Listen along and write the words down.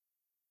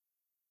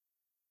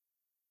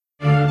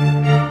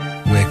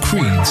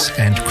science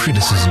and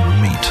criticism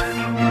meet.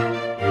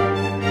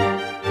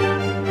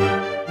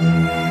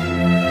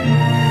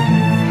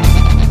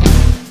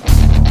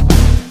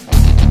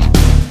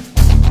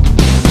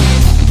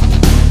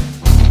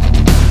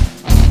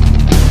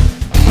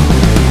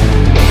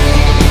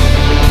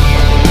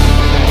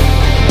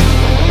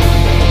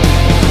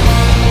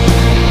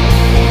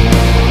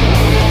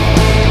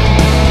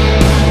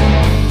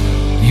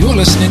 You're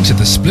listening to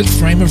the Split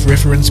Frame of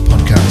Reference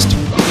podcast.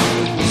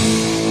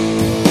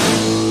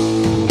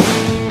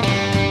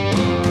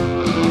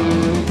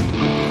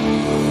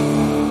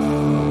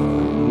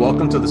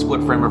 Welcome to the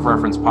Split Frame of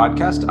Reference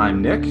podcast.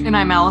 I'm Nick. And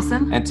I'm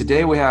Allison. And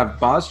today we have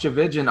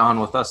Tchividjian on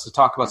with us to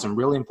talk about some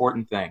really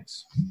important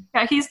things.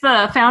 Yeah, he's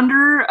the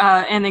founder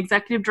and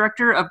executive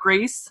director of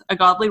Grace, a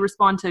Godly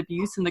Response to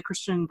Abuse in the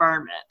Christian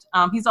Environment.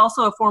 He's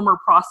also a former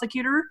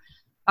prosecutor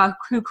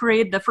who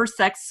created the first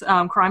sex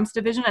crimes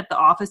division at the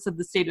Office of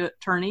the State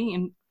Attorney,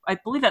 and I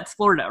believe that's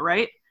Florida,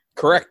 right?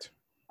 Correct.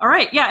 All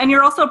right, yeah, and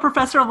you're also a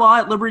professor of law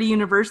at Liberty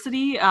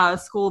University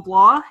School of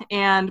Law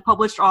and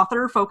published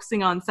author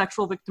focusing on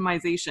sexual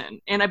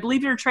victimization. And I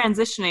believe you're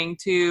transitioning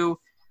to,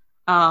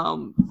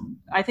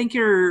 I think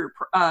you're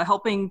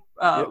helping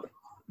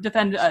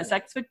defend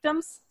sex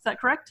victims. Is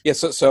that correct? Yes.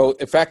 So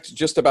in fact,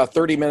 just about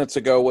 30 minutes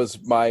ago was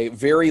my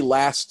very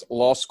last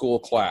law school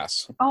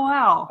class. Oh,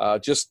 wow.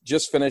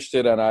 Just finished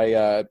it, and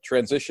I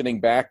transitioning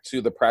back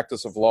to the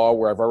practice of law,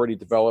 where I've already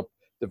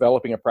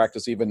developing a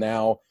practice even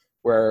now,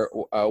 where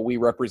we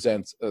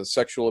represent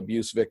sexual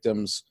abuse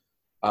victims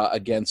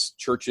against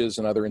churches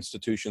and other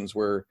institutions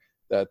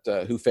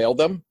who failed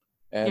them,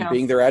 and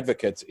being their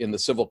advocates in the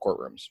civil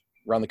courtrooms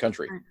around the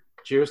country.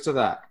 Cheers to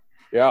that.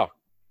 Yeah.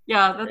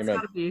 Yeah, that's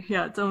got to be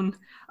its own.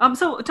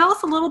 So tell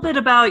us a little bit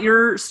about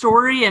your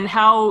story and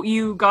how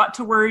you got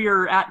to where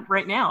you're at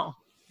right now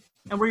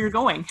and where you're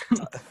going.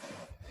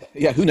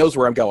 Yeah, who knows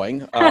where I'm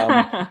going?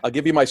 I'll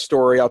give you my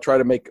story. I'll try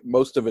to make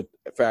most of it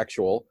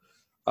factual.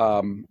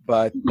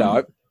 But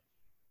no,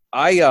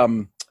 I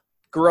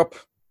grew up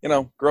in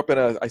I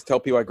tell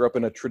people I grew up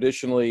in a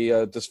traditionally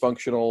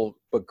dysfunctional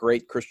but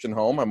great Christian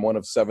home. I'm one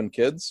of 7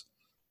 kids.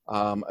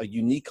 A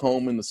unique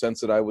home in the sense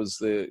that I was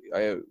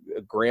a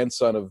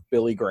grandson of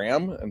Billy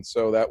Graham, and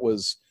so that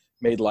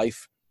made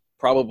life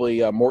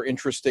probably more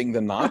interesting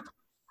than not.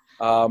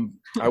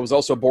 I was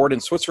also born in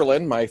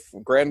Switzerland. My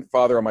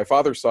grandfather on my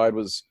father's side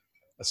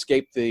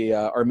escaped the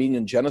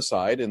Armenian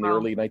genocide in the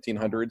early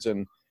 1900s,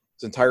 and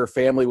his entire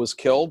family was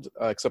killed,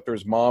 except for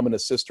his mom and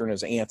his sister and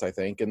his aunt, I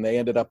think, and they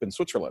ended up in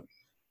Switzerland.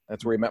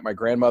 That's where he met my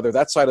grandmother.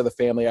 That side of the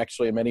family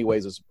actually in many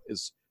ways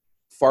is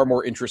far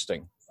more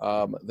interesting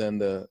than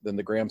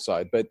the Graham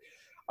side. But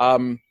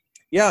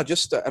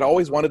I'd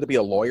always wanted to be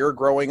a lawyer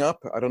growing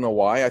up. I don't know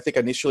why. I think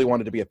I initially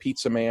wanted to be a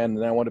pizza man, and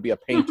then I wanted to be a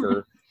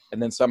painter,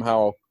 and then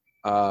somehow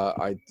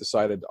I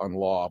decided on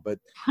law. But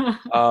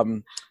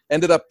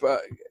ended up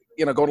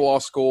going to law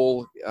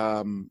school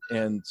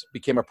and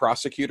became a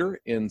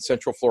prosecutor in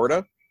Central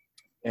Florida,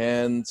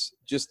 and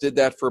just did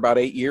that for about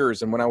 8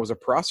 years. And when I was a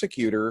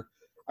prosecutor,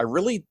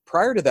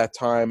 prior to that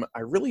time,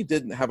 I really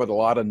didn't have a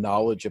lot of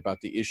knowledge about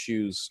the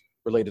issues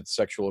related to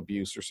sexual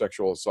abuse or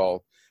sexual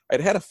assault. I'd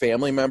had a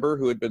family member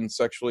who had been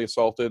sexually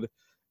assaulted,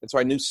 and so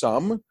I knew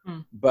some,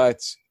 but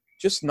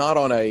just not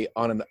on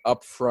an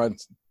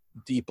upfront,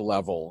 deep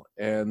level.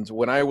 And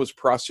when I was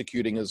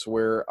prosecuting is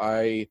where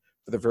I,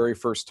 for the very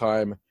first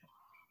time,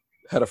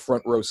 had a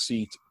front row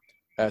seat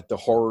at the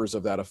horrors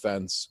of that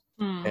offense.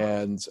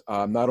 And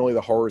not only the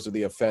horrors of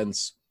the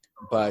offense,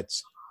 but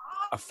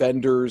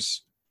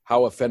offenders,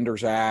 how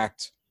offenders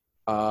act,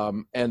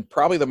 and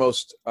probably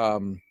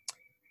the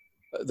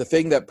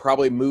thing that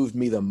probably moved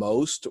me the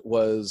most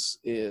was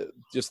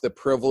just the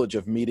privilege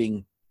of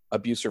meeting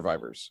abuse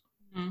survivors.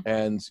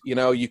 And,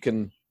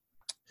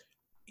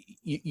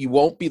 you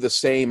won't be the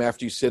same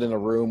after you sit in a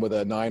room with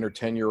a 9 or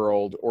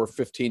 10-year-old or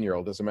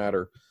 15-year-old, doesn't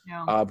matter,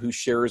 who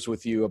shares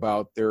with you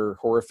about their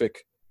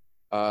horrific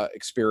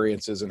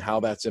experiences and how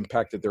that's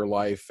impacted their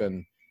life.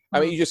 And I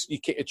mean,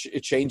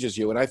 it changes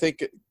you. And I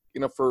think,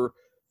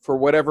 for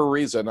whatever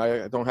reason,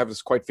 I don't have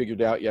this quite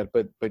figured out yet,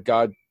 but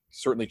God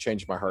certainly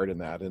changed my heart in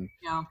that. And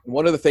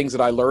one of the things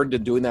that I learned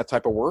in doing that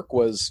type of work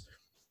was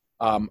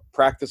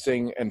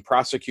practicing and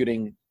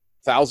prosecuting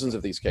thousands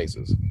of these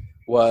cases,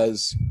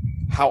 was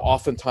how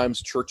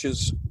oftentimes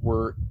churches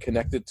were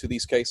connected to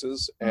these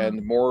cases,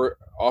 and more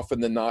often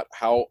than not,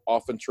 how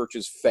often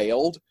churches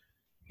failed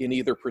in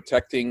either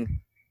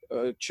protecting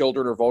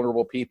children or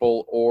vulnerable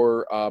people,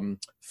 or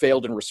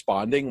failed in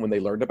responding when they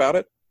learned about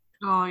it.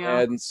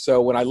 And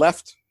so when I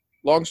left,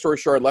 long story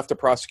short, I left the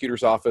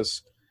prosecutor's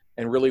office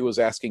and really was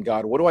asking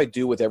God, what do I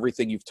do with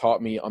everything you've taught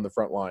me on the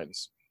front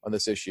lines on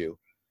this issue?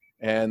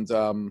 And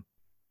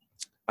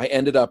I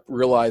ended up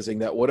realizing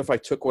that what if I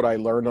took what I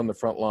learned on the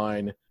front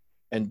line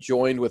and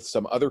joined with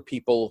some other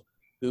people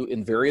who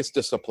in various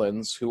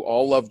disciplines, who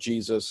all love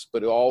Jesus,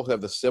 but who all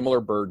have the similar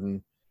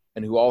burden,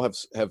 and who all have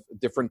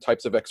different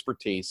types of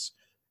expertise.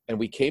 And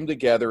we came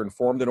together and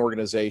formed an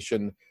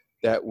organization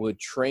that would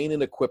train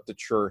and equip the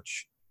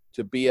church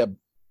to be a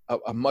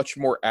a much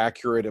more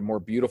accurate and more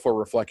beautiful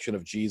reflection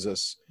of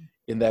Jesus,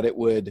 in that it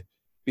would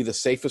be the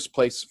safest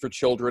place for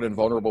children and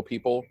vulnerable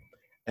people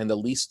and the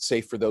least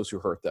safe for those who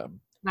hurt them.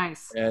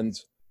 Nice. And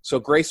so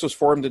Grace was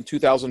formed in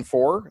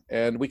 2004,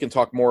 and we can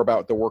talk more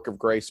about the work of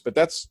Grace, but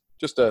that's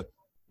just a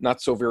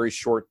not so very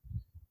short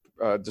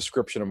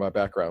description of my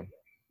background.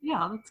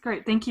 Yeah, that's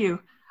great. Thank you.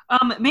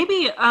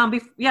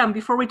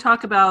 Before we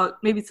talk about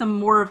maybe some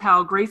more of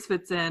how Grace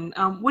fits in,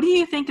 what do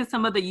you think is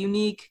some of the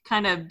unique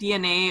kind of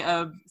DNA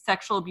of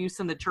sexual abuse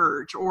in the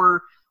church,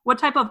 or what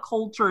type of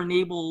culture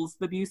enables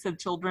the abuse of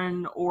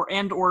children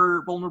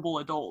or vulnerable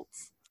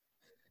adults?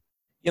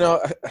 You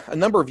know, a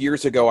number of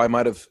years ago, I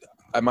might have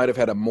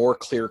had a more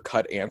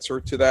clear-cut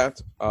answer to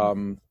that.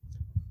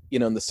 You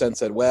know, in the sense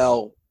that,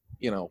 well,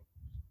 you know,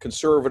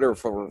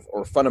 conservative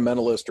or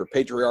fundamentalist or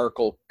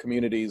patriarchal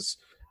communities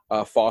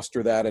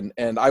foster that,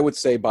 and I would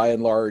say by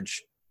and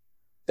large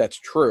that's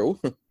true.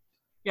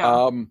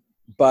 Yeah.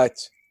 But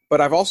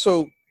I've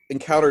also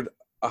encountered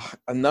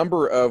a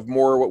number of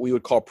more what we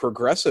would call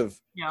progressive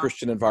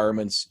Christian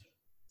environments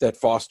that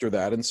foster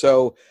that. And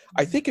so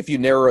I think if you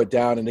narrow it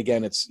down, and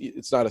again,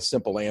 it's not a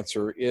simple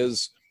answer,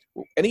 is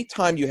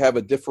anytime you have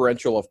a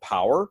differential of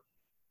power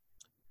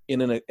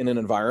in an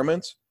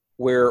environment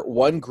where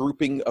one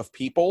grouping of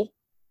people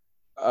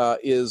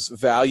is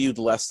valued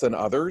less than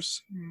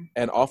others,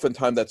 and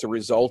oftentimes that's a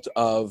result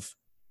of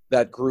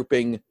that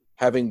grouping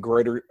having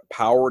greater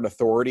power and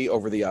authority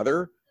over the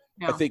other,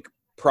 I think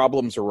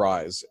problems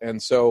arise.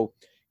 And so,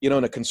 you know,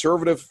 in a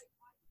conservative,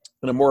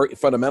 in a more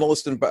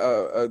fundamentalist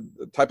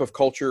type of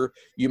culture,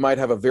 you might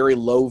have a very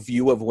low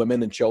view of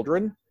women and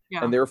children,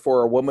 and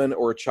therefore a woman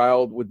or a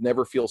child would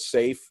never feel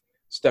safe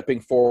stepping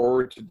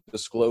forward to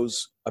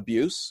disclose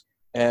abuse.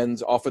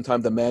 And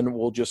oftentimes the men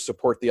will just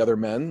support the other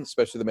men,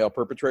 especially the male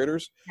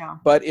perpetrators. Yeah.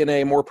 But in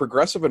a more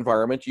progressive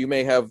environment, you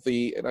may have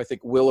and I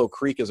think Willow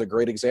Creek is a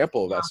great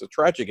example of that. It's a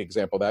tragic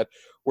example of that,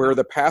 where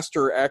the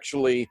pastor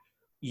actually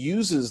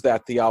uses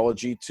that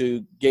theology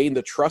to gain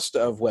the trust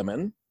of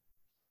women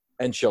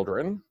and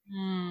children.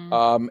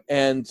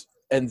 And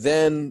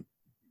then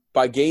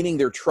by gaining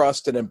their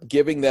trust and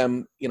giving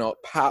them, you know,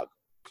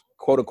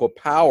 quote unquote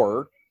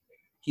power,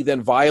 he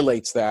then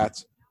violates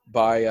that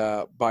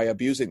by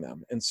abusing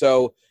them. And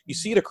so you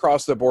see it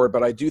across the board,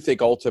 but I do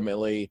think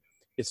ultimately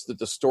it's the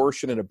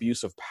distortion and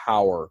abuse of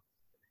power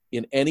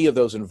in any of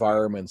those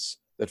environments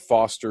that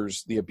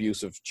fosters the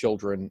abuse of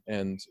children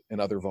and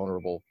other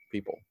vulnerable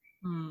people.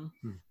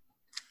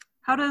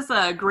 How does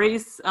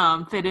Grace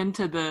fit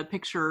into the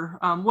picture?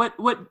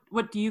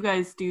 What do you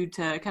guys do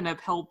to kind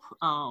of help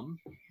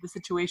the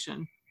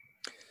situation?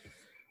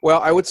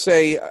 Well, I would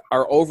say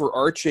our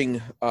overarching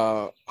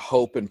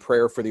hope and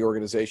prayer for the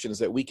organization is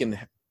that we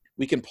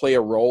can play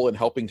a role in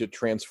helping to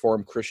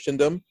transform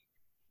Christendom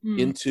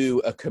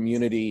into a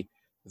community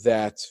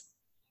that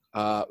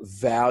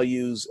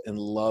values and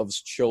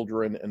loves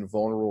children and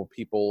vulnerable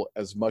people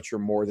as much or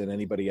more than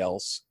anybody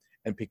else.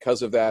 And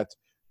because of that,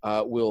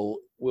 we'll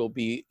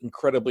be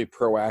incredibly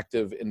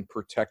proactive in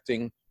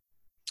protecting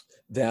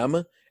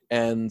them,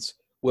 and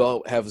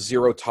we'll have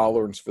zero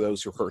tolerance for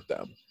those who hurt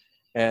them.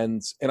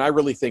 And I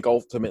really think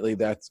ultimately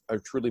I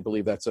truly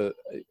believe that's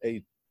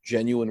a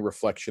genuine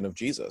reflection of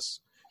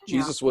Jesus.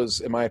 Jesus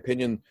was, in my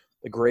opinion,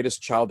 the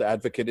greatest child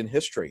advocate in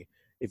history.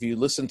 If you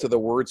listen to the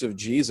words of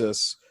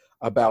Jesus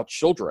about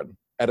children,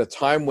 at a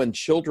time when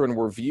children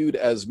were viewed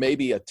as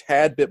maybe a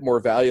tad bit more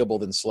valuable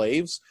than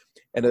slaves,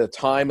 and at a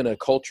time in a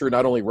culture,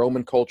 not only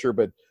Roman culture,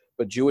 but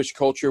Jewish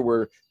culture,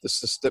 where the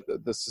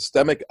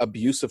systemic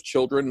abuse of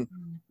children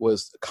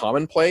was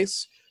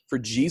commonplace, for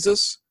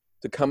Jesus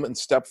to come and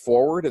step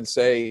forward and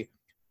say,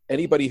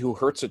 anybody who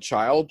hurts a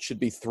child should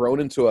be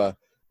thrown into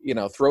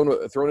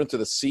thrown into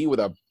the sea with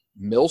a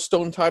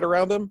millstone tied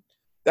around them.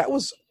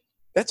 That's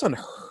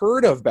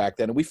unheard of back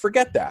then, and we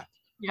forget that.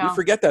 We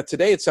forget that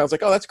today. It sounds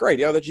like, oh, that's great.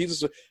 Yeah, that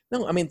Jesus.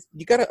 No, I mean,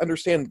 you got to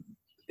understand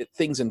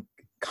things in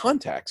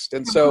context,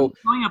 and so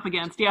going up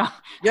against,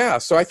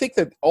 So I think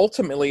that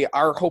ultimately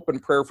our hope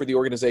and prayer for the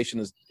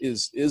organization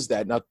is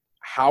that. Now,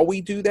 how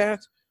we do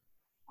that,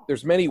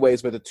 there's many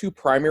ways, but the two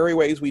primary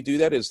ways we do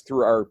that is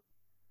through our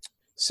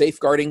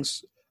safeguarding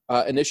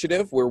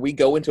initiative, where we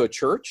go into a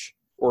church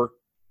or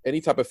any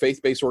type of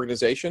faith-based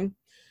organization,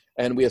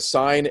 and we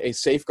assign a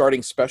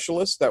safeguarding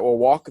specialist that will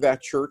walk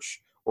that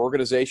church or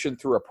organization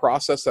through a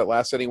process that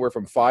lasts anywhere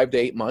from 5 to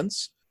 8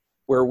 months,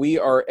 where we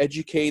are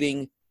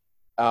educating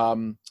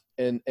and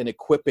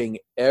equipping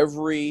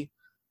every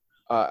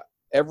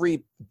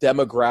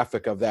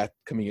demographic of that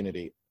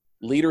community,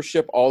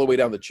 leadership all the way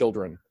down to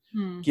children,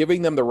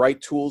 giving them the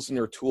right tools in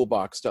their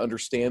toolbox to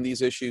understand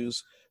these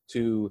issues,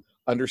 to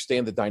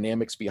understand the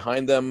dynamics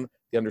behind them,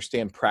 to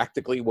understand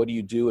practically what do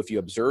you do if you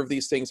observe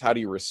these things, how do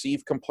you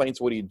receive complaints,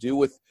 what do you do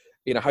with,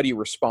 how do you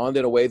respond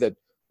in a way that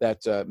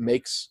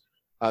makes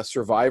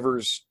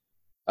survivors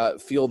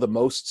feel the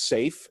most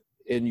safe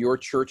in your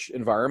church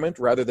environment,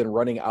 rather than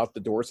running out the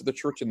doors of the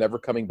church and never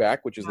coming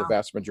back, which is the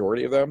vast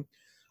majority of them.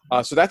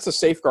 So that's the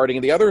safeguarding.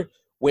 And the other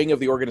wing of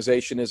the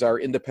organization is our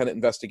independent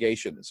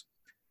investigations.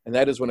 And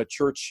that is when a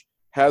church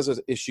has an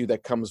issue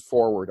that comes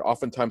forward,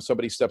 oftentimes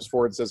somebody steps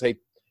forward and says, hey,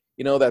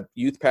 that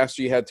youth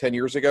pastor you had 10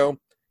 years ago,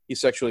 he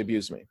sexually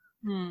abused me.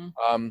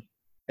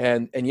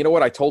 And you know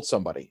what? I told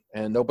somebody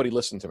and nobody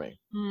listened to me.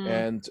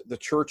 And the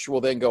church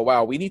will then go,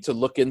 wow, we need to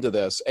look into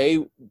this.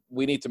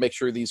 We need to make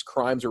sure these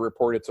crimes are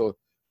reported to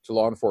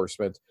law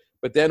enforcement,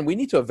 but then we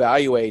need to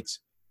evaluate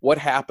what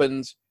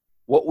happened,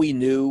 what we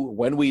knew,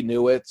 when we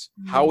knew it,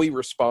 how we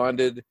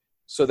responded,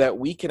 so that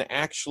we can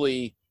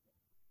actually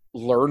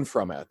learn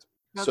from it,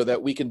 so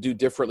that we can do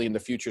differently in the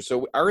future.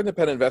 So our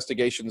independent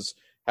investigations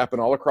happen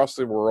all across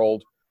the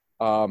world,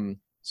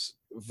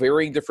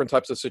 varying different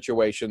types of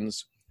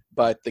situations.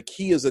 But the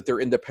key is that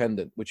they're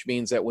independent, which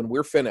means that when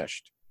we're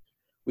finished,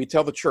 we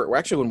tell the church, well,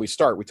 actually, when we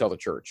start, we tell the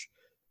church,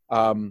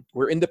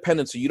 we're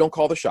independent, so you don't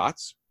call the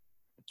shots.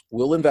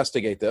 We'll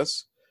investigate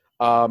this.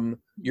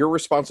 Your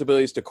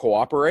responsibility is to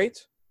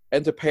cooperate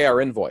and to pay our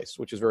invoice,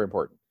 which is very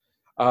important.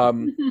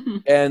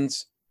 And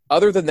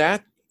other than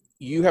that,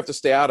 you have to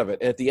stay out of it.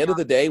 And at the end of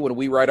the day, when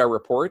we write our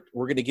report,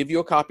 we're going to give you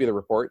a copy of the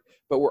report,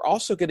 but we're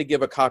also going to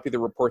give a copy of the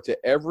report to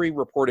every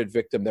reported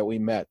victim that we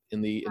met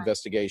in the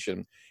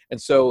investigation.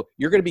 And so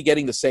you're going to be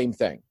getting the same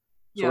thing.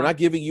 So we're not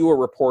giving you a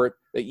report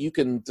that you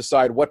can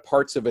decide what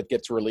parts of it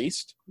gets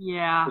released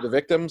for the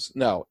victims.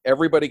 No,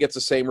 everybody gets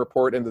the same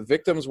report, and the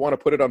victims want to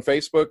put it on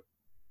Facebook.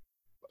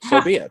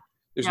 So be it.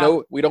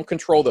 We don't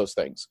control those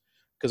things,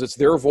 because it's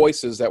their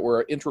voices that were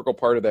an integral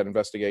part of that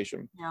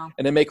investigation.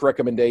 And then make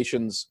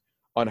recommendations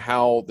on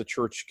how the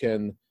church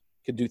can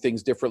do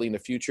things differently in the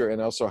future,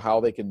 and also how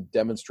they can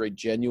demonstrate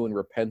genuine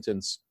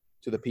repentance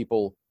to the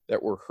people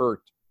that were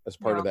hurt as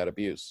part of that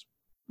abuse.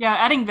 Yeah,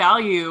 adding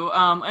value.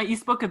 You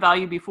spoke of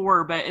value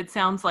before, but it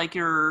sounds like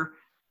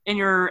in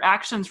your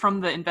actions from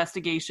the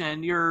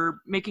investigation, you're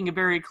making a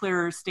very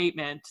clear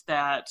statement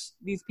that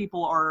these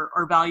people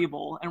are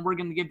valuable, and we're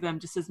going to give them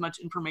just as much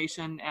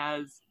information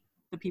as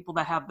the people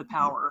that have the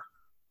power.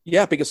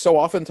 Yeah, because so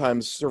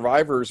oftentimes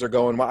survivors are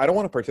going, well, I don't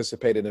want to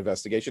participate in an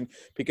investigation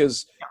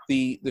because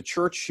the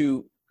church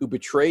who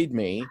betrayed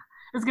me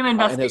is going to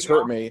investigate and has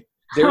hurt me,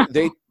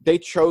 they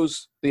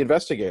chose the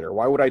investigator.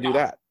 Why would I do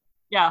that?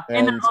 Yeah,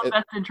 in their own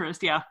best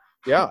interest. Yeah,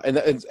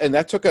 and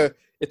that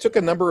took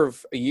a number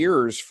of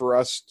years for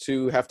us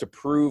to have to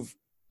prove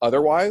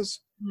otherwise.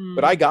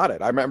 But I got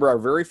it. I remember our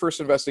very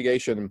first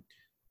investigation,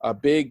 a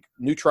big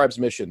New Tribes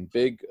Mission,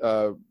 big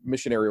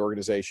missionary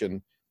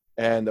organization,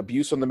 and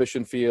abuse on the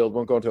mission field.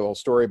 Won't go into the whole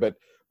story, but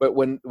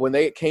when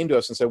they came to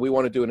us and said, we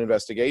want to do an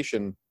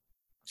investigation,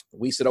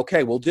 we said,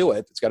 okay, we'll do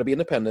it. It's got to be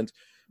independent.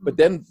 But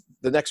then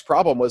the next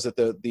problem was that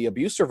the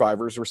abuse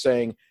survivors were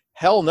saying,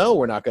 hell no,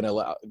 we're not going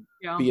to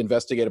be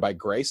investigated by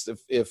Grace.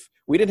 If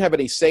we didn't have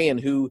any say in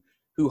who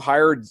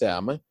hired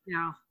them,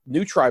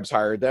 New Tribes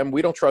hired them.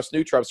 We don't trust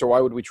New Tribes, so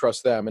why would we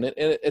trust them? And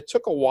it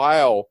took a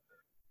while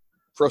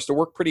for us to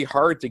work pretty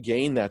hard to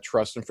gain that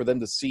trust, and for them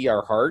to see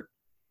our heart,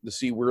 to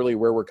see really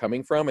where we're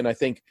coming from. And I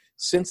think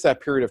since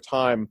that period of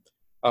time,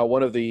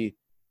 one of the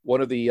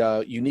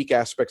unique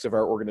aspects of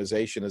our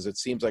organization is it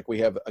seems like we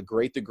have a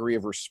great degree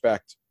of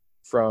respect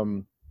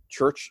from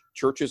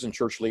churches and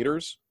church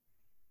leaders,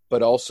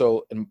 but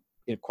also, and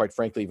quite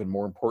frankly, even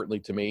more importantly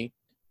to me,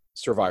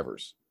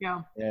 survivors.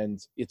 Yeah. And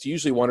it's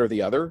usually one or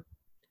the other.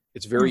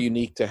 It's very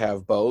unique to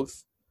have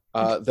both,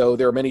 though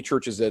there are many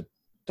churches that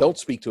don't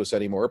speak to us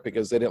anymore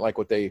because they didn't like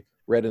what they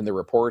read in the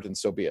report, and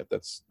so be it.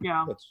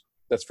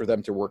 That's for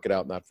them to work it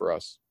out, not for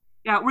us.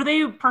 Yeah. Were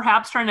they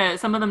perhaps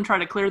some of them try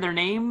to clear their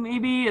name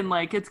maybe? And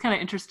it's kind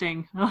of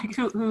interesting,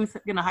 who's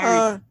going to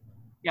hire you?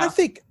 Yeah. I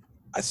think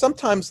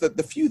sometimes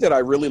the few that I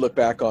really look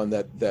back on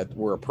that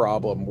were a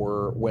problem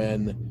were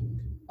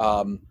when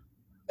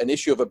an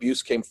issue of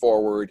abuse came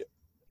forward.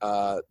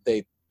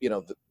 The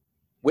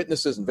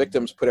witnesses and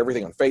victims put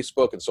everything on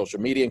Facebook and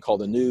social media and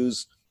called the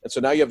news. And so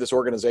now you have this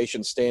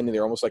organization standing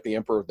there almost like the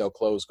emperor with no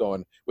clothes,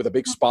 going with a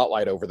big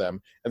spotlight over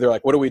them. And they're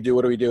like, what do we do?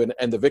 What do we do?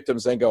 And the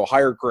victims then go,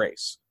 hire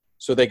Grace.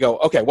 So they go,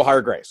 okay, we'll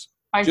hire Grace.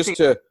 Just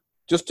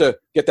to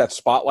get that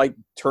spotlight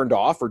turned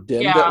off or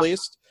dimmed at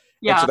least.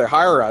 Yeah. And so they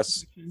hire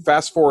us.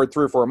 Fast forward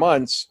 3 or 4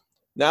 months.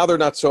 Now they're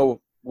not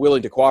so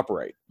willing to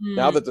cooperate.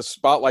 Now that the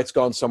spotlight's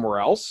gone somewhere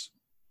else,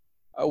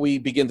 we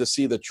begin to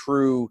see the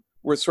true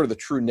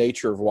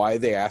nature of why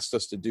they asked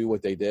us to do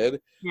what they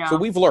did. Yeah. So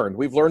we've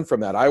learned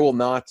from that. I will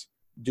not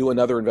do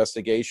another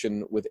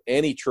investigation with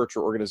any church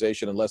or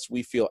organization unless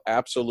we feel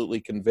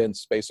absolutely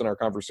convinced, based on our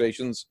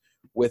conversations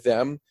with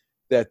them,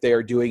 that they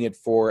are doing it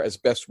for, as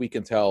best we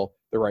can tell,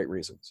 the right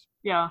reasons.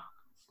 Yeah,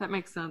 that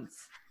makes sense.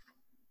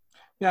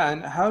 Yeah,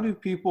 and how do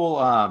people,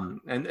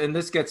 and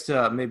this gets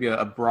to maybe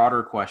a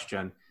broader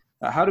question,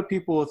 how do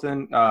people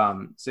within,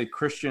 say,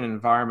 Christian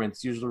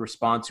environments usually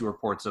respond to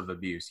reports of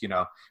abuse?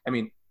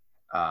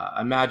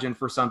 Imagine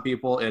for some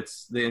people,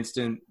 it's the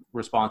instant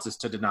responses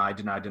to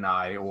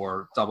deny,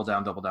 or double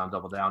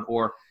down.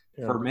 Or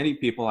for many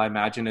people, I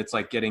imagine it's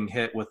like getting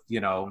hit with,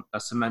 a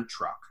cement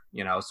truck,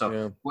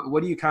 So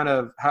what do you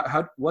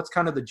what's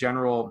kind of the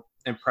general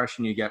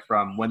impression you get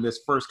from when this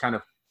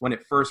when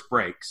it first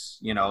breaks,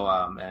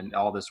 and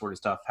all this sort of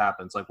stuff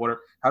happens?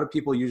 How do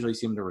people usually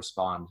seem to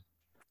respond?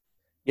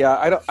 Yeah,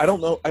 I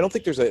don't know. I don't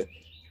think there's an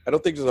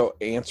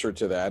answer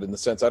to that, in the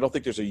sense I don't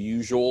think there's a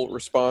usual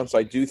response.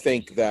 I do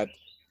think that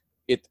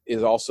it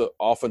is also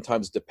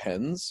oftentimes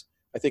depends.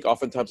 I think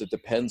oftentimes it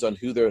depends on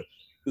who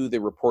the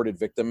reported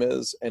victim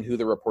is and who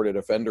the reported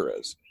offender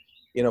is.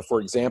 You know,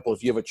 for example,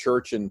 if you have a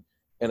church and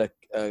a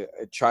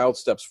child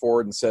steps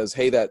forward and says,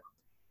 "Hey,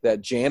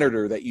 that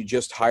janitor that you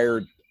just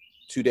hired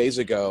 2 days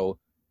ago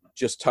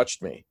just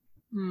touched me."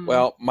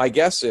 Well, my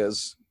guess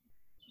is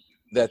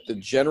that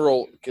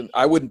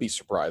I wouldn't be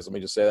surprised, let me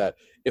just say that,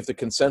 if the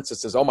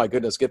consensus is, "Oh my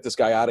goodness, get this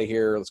guy out of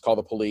here, let's call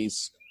the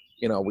police,"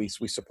 you know, we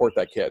support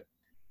that kid.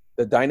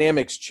 The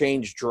dynamics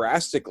change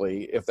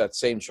drastically if that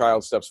same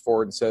child steps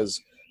forward and says,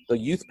 "The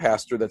youth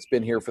pastor that's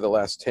been here for the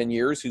last 10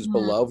 years, who's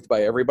beloved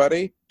by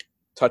everybody,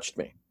 touched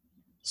me."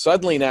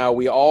 Suddenly now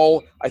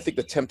I think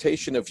the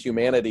temptation of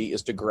humanity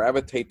is to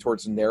gravitate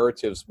towards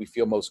narratives we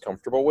feel most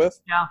comfortable with.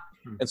 Yeah.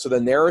 And so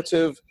the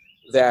narrative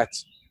that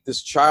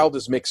this child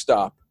is mixed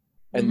up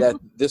and that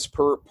this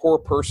poor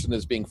person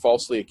is being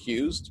falsely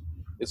accused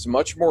is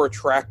much more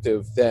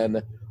attractive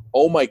than,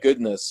 "Oh my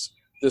goodness,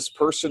 this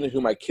person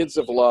who my kids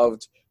have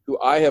loved, who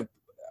I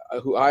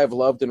have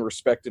loved and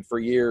respected for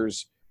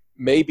years,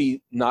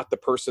 maybe not the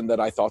person that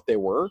I thought they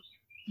were."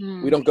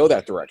 We don't go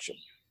that direction,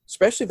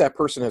 especially if that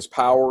person has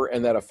power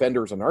and that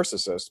offender is a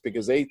narcissist,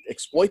 because they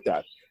exploit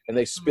that and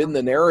they spin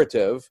the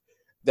narrative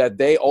that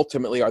they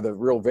ultimately are the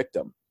real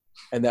victim,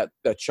 and that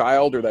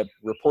child or that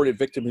reported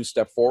victim who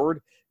stepped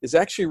forward is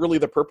actually really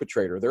the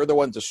perpetrator. They're the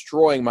one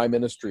destroying my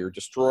ministry or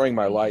destroying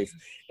my life.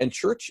 And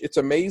church, it's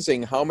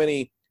amazing how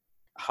many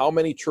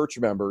church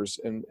members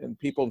and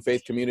people in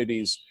faith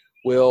communities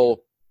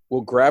will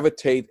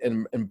gravitate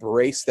and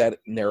embrace that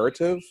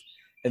narrative.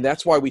 And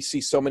that's why we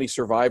see so many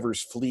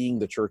survivors fleeing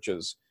the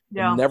churches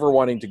and never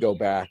wanting to go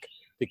back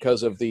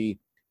because of the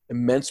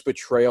immense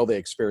betrayal they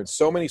experienced.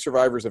 So many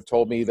survivors have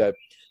told me that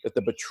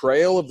the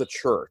betrayal of the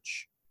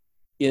church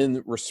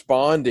in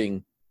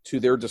responding to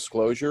their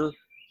disclosure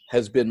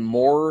has been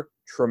more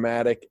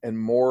traumatic and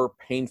more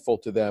painful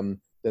to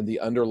them than the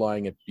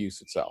underlying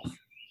abuse itself.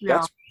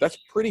 Yeah. That's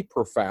pretty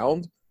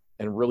profound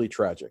and really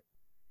tragic.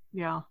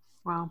 Yeah.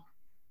 Wow.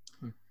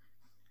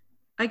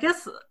 I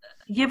guess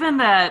given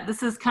that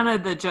this is kind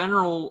of the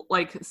general,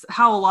 like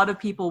how a lot of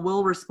people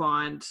will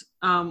respond,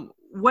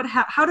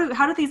 how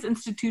do these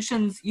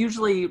institutions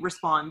usually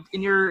respond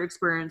in your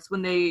experience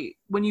when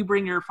you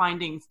bring your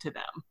findings to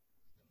them?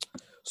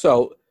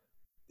 So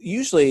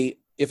usually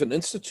if an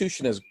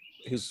institution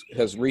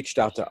has reached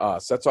out to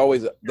us, that's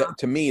always,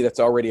 to me,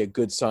 that's already a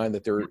good sign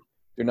that they're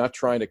not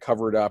trying to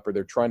cover it up, or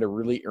they're trying to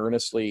really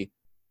earnestly,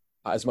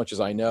 as much as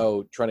I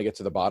know, trying to get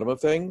to the bottom of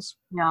things.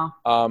 Yeah.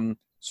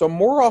 So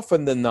more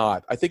often than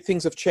not, I think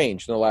things have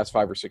changed in the last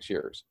 5 or 6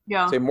 years.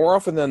 Yeah. Say more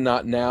often than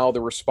not now, the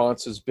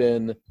response has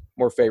been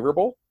more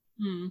favorable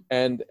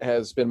and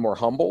has been more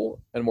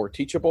humble and more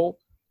teachable.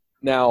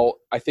 Now,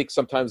 I think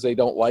sometimes they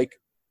don't like,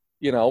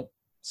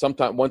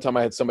 one time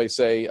I had somebody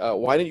say,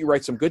 "Why didn't you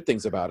write some good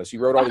things about us? You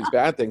wrote all these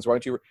bad things. Why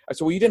don't you?" I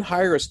said, "Well, you didn't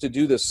hire us to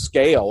do this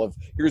scale of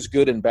here's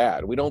good and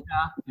bad. We don't.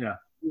 Yeah.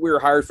 We were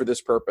hired for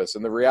this purpose.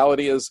 And the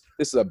reality is,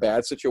 this is a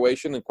bad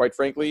situation. And quite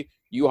frankly,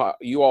 you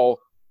all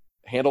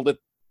handled it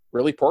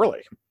really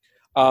poorly.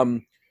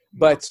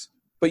 But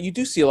you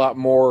do see a lot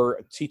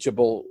more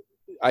teachable,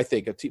 I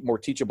think, more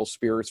teachable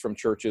spirits from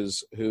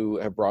churches who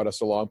have brought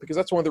us along, because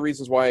that's one of the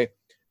reasons why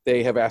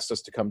they have asked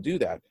us to come do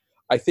that.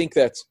 I think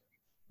that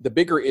the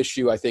bigger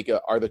issue, I think,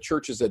 are the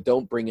churches that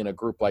don't bring in a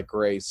group like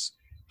Grace.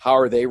 How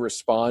are they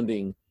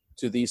responding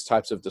to these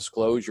types of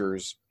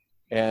disclosures?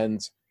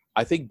 And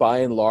I think by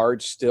and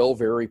large, still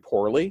very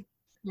poorly,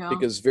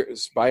 because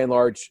by and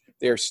large,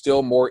 they are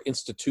still more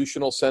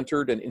institutional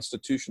centered and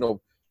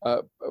institutional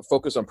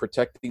focus on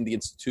protecting the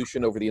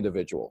institution over the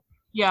individual.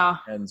 Yeah.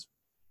 And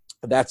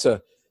that's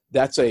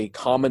a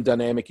common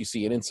dynamic you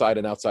see inside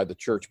and outside the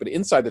church. But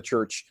inside the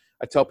church,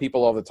 I tell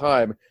people all the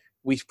time,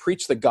 we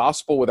preach the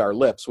gospel with our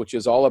lips, which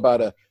is all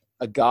about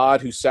a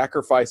God who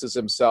sacrifices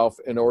himself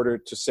in order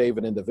to save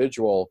an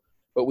individual.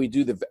 But we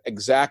do the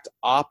exact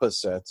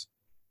opposite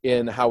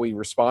in how we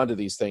respond to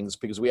these things,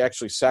 because we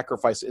actually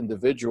sacrifice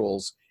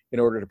individuals in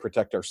order to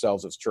protect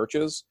ourselves as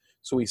churches.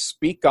 So we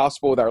speak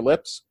gospel with our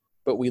lips,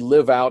 but we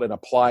live out and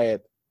apply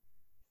it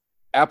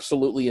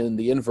absolutely in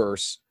the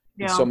inverse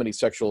in so many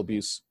sexual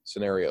abuse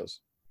scenarios.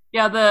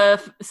 Yeah,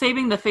 the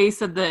saving the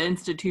face of the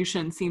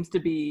institution seems to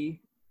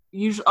be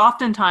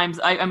oftentimes,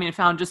 I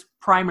found just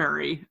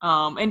primary,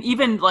 and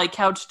even like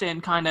couched in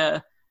kind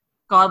of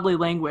godly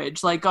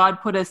language, like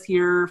God put us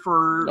here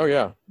for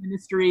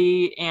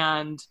ministry,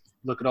 and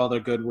look at all the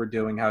good we're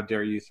doing. How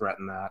dare you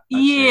threaten that?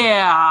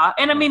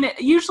 And I mean,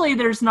 usually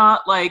there's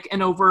not like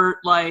an overt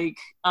like,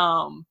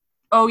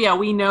 oh yeah,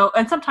 we know,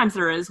 and sometimes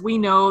there is. We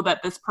know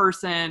that this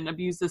person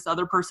abused this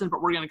other person,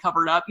 but we're going to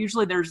cover it up.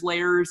 Usually there's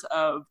layers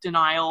of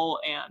denial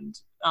and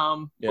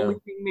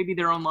believing maybe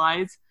their own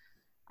lies,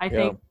 I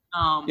think.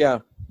 I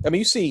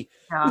mean,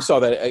 you saw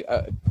that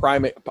a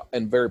prime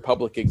and very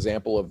public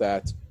example of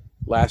that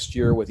last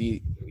year with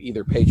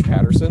either Paige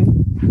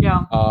Patterson.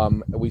 Yeah.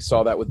 We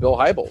saw that with Bill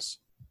Hybels.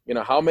 You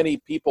know, how many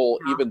people,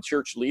 even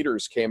church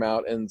leaders, came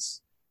out and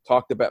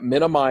talked about,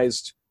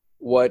 minimized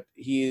what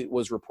he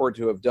was reported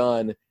to have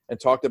done and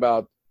talked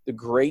about the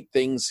great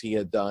things he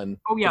had done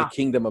for the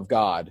kingdom of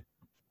God.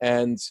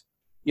 And,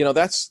 you know,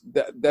 that's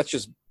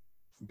just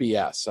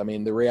BS. I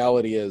mean, the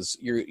reality is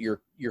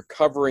you're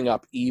covering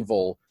up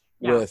evil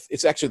with,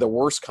 it's actually the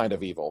worst kind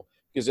of evil,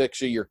 because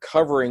actually you're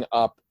covering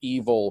up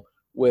evil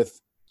with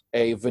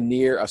a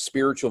veneer, a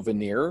spiritual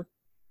veneer.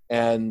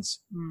 And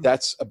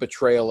that's a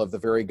betrayal of the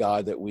very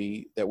God that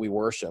we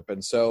worship.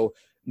 And so,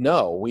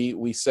 no,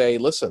 we say,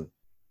 listen,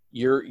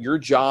 your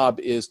job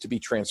is to be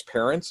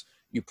transparent.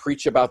 You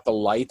preach about the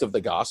light of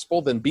the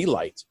gospel, then be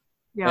light.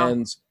 Yeah.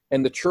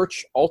 And the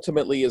church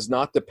ultimately is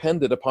not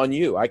dependent upon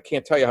you. I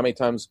can't tell you how many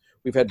times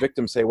we've had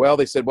victims say, well,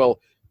 they said,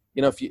 well,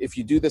 you know, if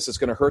you do this, it's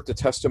going to hurt the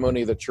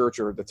testimony of the church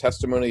or the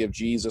testimony of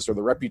Jesus or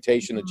the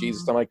reputation of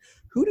Jesus. I'm like,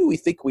 who do we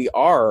think we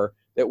are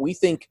that we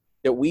think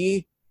that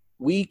we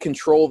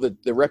control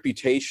the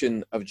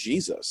reputation of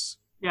Jesus?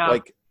 Yeah.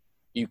 Like,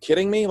 you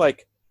kidding me?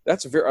 Like,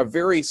 that's a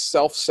very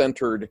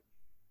self-centered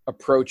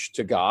approach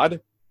to God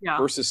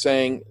versus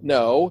saying,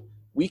 no,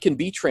 we can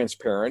be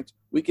transparent.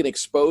 We can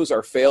expose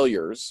our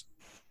failures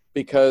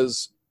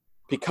because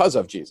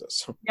of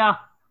Jesus. Yeah.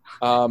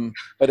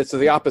 But it's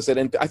the opposite.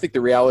 And I think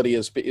the reality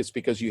is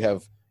because you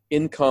have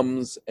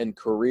incomes and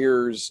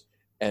careers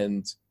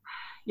and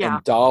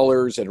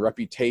dollars and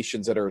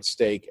reputations that are at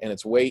stake. And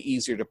it's way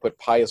easier to put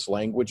pious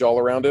language all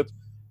around it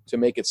to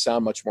make it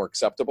sound much more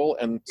acceptable.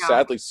 And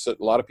sadly, a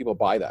lot of people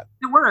buy that.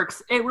 It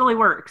works. It really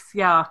works.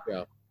 Yeah.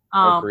 Yeah.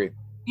 I agree.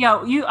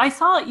 Yeah. I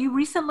saw you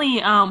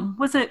recently,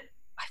 was it,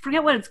 I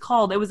forget what it's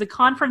called. It was a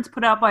conference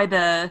put out by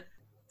the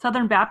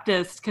Southern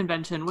Baptist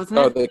Convention, wasn't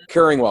it? Oh, the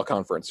Caringwell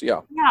Conference.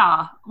 Yeah.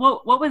 Yeah.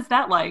 What was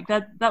that like?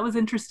 That was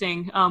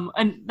interesting.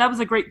 And that was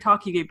a great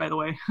talk you gave, by the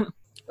way.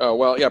 Oh,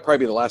 well, yeah,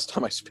 probably the last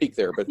time I speak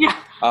there, but, you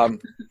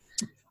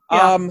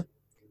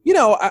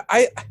know,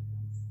 I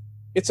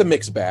it's a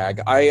mixed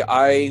bag.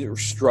 I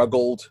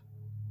struggled,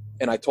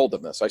 and I told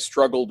them this, I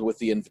struggled with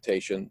the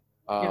invitation.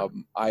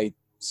 I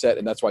said,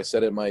 and that's why I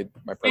said it in my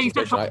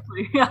presentation.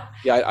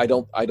 I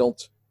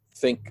don't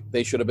think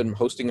they should have been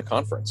hosting a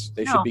conference.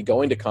 They should be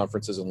going to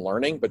conferences and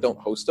learning, but don't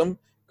host them.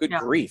 Good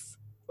grief.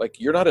 Like,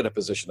 you're not in a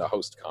position to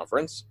host a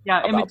conference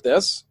about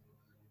this.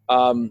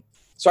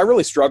 So I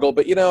really struggled,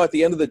 but, you know, at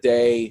the end of the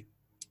day,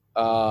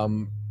 I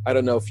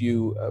don't know if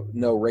you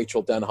know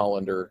Rachel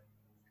Denhollander,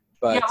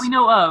 but we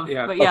know of.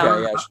 Yeah, but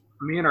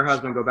me and her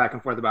husband go back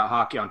and forth about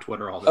hockey on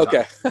Twitter all the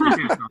time.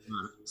 Okay.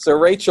 So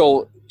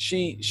Rachel,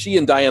 she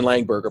and Diane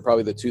Langberg are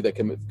probably the two that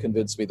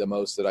convinced me the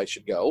most that I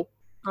should go.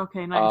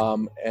 Okay,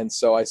 nice. And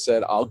so I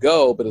said, I'll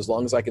go, but as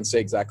long as I can say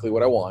exactly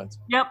what I want.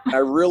 Yep. And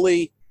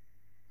I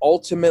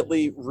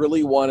ultimately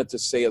really wanted to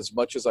say as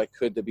much as I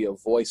could to be a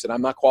voice, and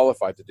I'm not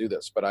qualified to do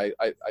this, but I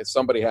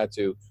somebody had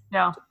to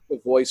a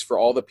voice for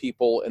all the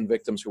people and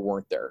victims who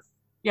weren't there.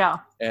 Yeah.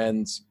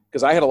 And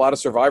because I had a lot of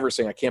survivors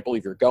saying, I can't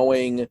believe you're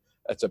going.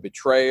 That's a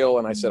betrayal.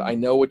 And I said, I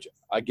know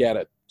I get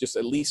it. Just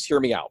at least hear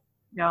me out.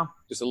 Yeah.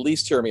 Just at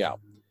least hear me out.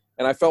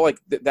 And I felt like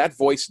that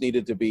voice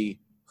needed to be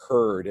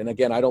heard. And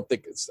again, I don't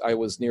think I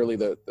was nearly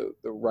the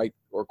right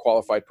or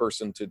qualified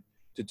person to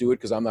do it,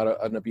 because I'm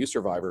not an abuse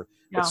survivor.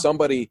 Yeah. But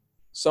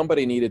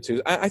somebody needed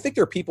to. I think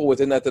there are people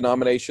within that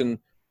denomination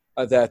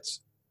that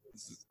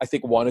I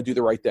think want to do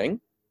the right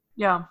thing.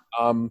 Yeah.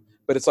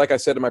 But it's like I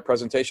said in my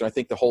presentation, I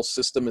think the whole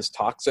system is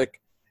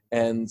toxic,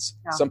 and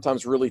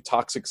sometimes really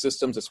toxic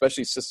systems,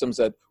 especially systems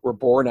that were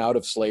born out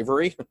of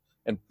slavery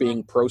and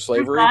being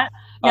pro-slavery,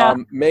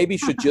 maybe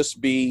should just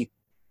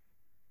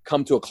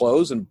come to a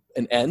close and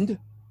end,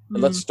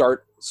 and let's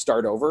start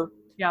over.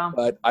 Yeah.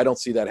 But I don't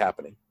see that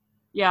happening.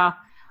 Yeah.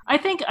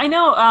 I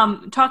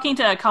know, talking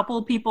to a couple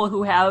of people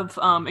who have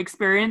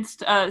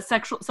experienced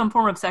some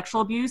form of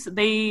sexual abuse,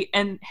 they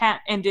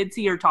did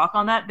see your talk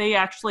on that. They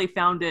actually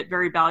found it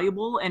very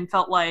valuable and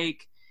felt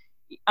like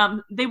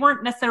they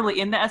weren't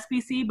necessarily in the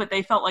SBC, but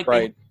they felt like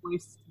they had a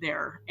voice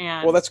there.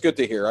 And well, that's good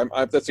to hear.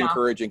 That's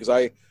encouraging,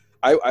 because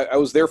I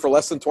was there for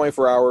less than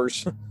 24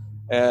 hours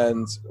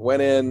and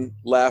went in,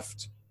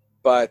 left,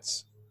 but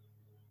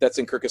that's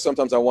encouraging.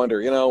 Sometimes I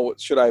wonder,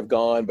 should I have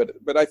gone?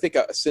 But I think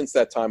since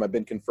that time, I've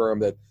been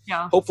confirmed that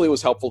hopefully it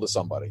was helpful to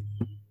somebody.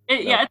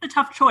 It's a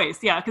tough choice.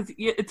 Yeah. Because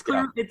it's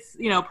clear it's,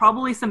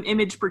 probably some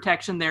image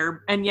protection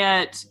there. And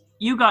yet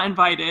you got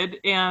invited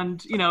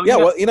and,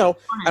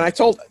 and I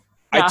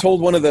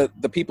told one of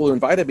the people who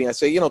invited me, I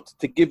say,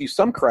 to give you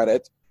some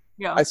credit,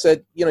 I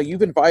said,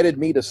 you've invited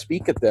me to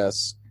speak at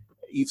this.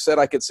 You've said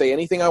I could say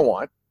anything I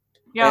want.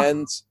 Yeah.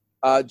 And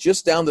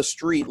just down the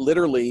street,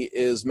 literally,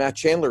 is Matt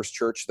Chandler's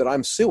church that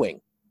I'm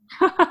suing.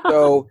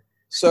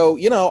 So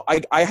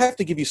I have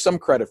to give you some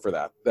credit for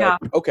that.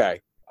 Okay,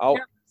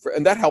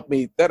 and that helped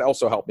me. That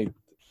also helped me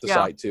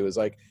decide too. Is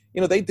like,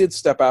 they did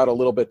step out a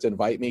little bit to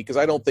invite me, because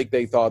I don't think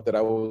they thought that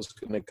I was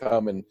going to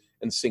come and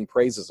sing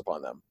praises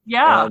upon them.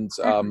 Yeah.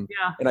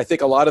 And I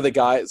think a lot of the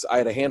guys, I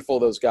had a handful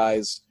of those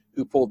guys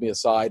who pulled me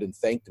aside and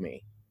thanked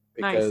me,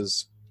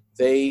 because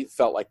they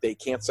felt like they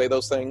can't say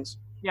those things.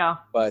 Yeah.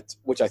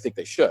 Which I think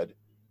they should.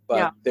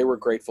 but they were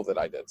grateful that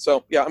I did.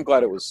 So yeah, I'm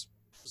glad it was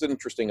an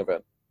interesting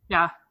event.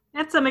 Yeah.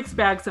 It's a mixed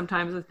bag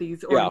sometimes with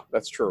these. Yeah,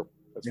 that's true.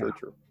 That's very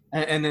true.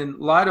 And in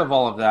light of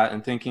all of that,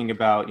 and thinking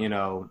about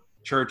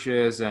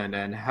churches and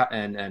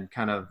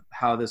kind of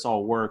how this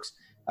all works,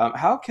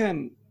 how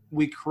can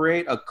we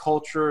create a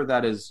culture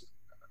that is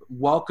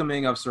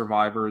welcoming of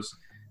survivors,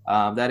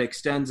 that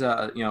extends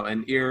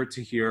an ear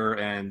to hear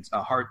and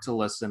a heart to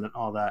listen and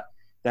all that?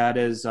 That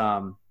is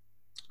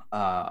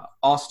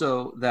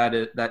also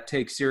that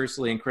takes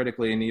seriously and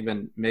critically, and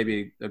even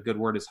maybe a good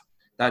word is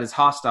that is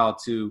hostile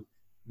to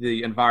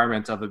the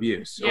environment of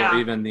abuse, or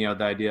even the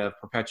idea of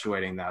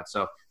perpetuating that.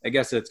 So I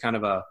guess it's kind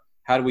of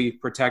how do we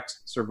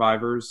protect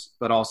survivors,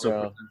 but also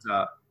protect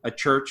a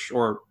church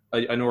or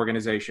an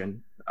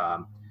organization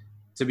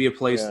to be a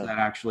place that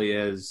actually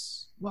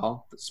is,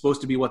 well,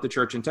 supposed to be what the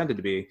church intended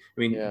to be. I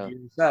mean,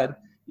 you said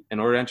in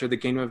order to enter the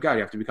kingdom of God,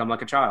 you have to become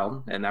like a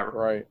child, and that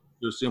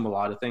to assume a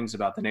lot of things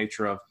about the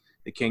nature of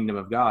the kingdom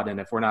of God. And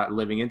if we're not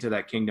living into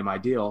that kingdom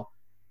ideal,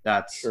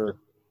 that's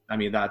I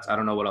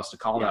don't know what else to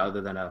call that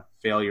other than a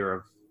failure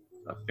of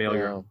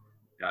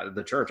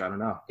the church. I don't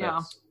know.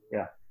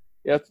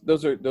 Yeah.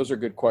 Those are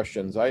good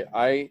questions.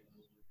 I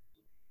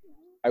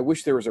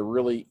wish there was a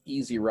really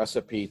easy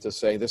recipe to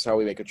say this is how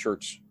we make a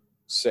church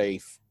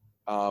safe,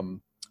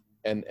 and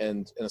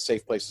a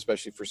safe place,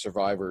 especially for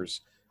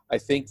survivors. I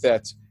think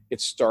that it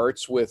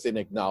starts with an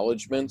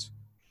acknowledgement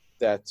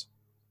that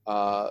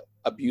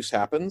abuse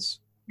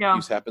happens. Yeah.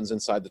 Abuse happens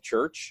inside the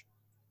church.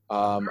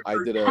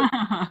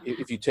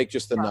 If you take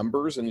just the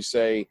numbers and you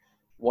say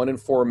 1 in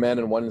 4 men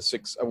and 1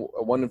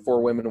 in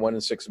 4 women and 1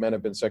 in 6 men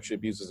have been sexually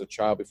abused as a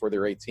child before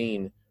they're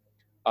 18,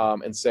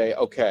 and say,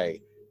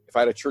 okay, if I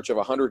had a church of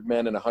 100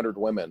 men and 100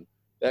 women,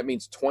 that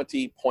means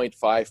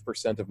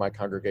 20.5% of my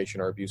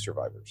congregation are abuse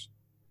survivors.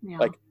 Yeah.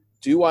 Like,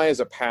 do I as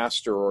a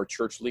pastor or a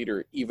church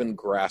leader even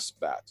grasp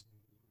that?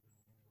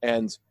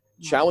 And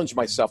challenge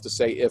myself to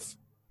say, if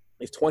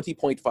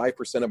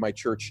 20.5% of my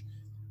church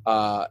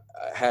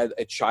had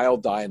a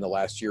child die in the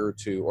last year or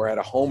two, or had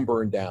a home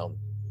burned down,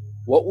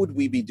 what would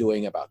we be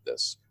doing about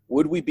this?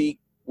 Would we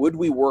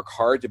work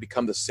hard to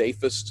become the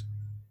safest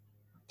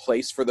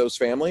place for those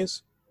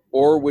families,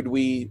 or would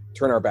we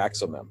turn our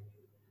backs on them?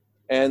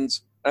 And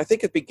I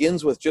think it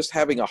begins with just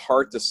having a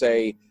heart to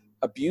say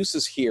abuse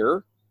is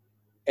here,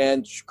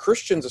 and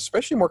Christians,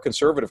 especially more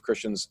conservative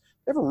Christians,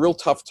 they have a real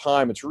tough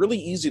time. It's really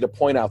easy to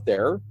point out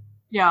there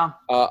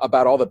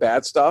about all the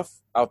bad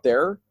stuff out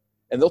there.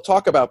 And they'll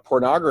talk about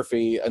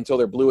pornography until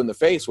they're blue in the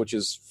face, which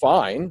is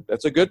fine.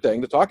 That's a good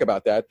thing to talk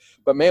about that.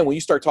 But man, when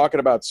you start talking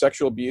about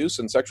sexual abuse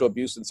inside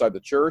the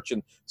church,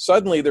 and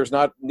suddenly there's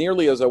not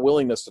nearly as a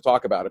willingness to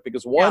talk about it,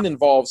 because one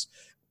involves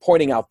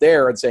pointing out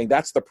there and saying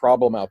that's the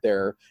problem out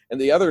there.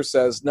 And the other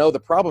says, no, the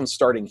problem's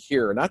starting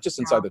here, not just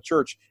inside the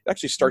church. It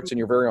actually starts in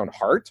your very own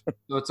heart.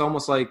 So it's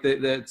almost like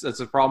it's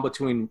a problem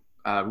between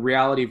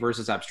reality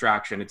versus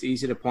abstraction. It's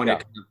easy to point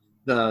at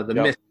the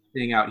myth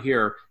thing out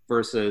here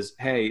versus,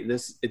 hey,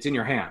 it's in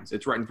your hands.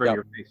 It's right in front of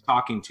your face,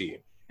 talking to you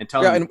and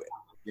telling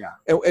you.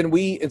 And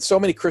we, in so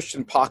many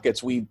Christian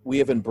pockets, we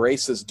have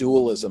embraced this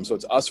dualism. So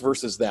it's us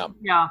versus them.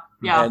 Yeah.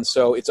 And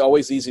so it's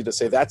always easy to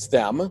say that's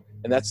them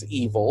and that's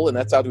evil. And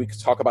that's how we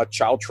talk about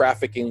child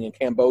trafficking in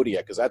Cambodia,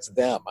 because that's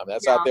them. I mean,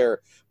 that's out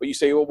there. But you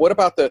say, well, what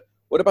about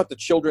the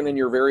children in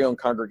your very own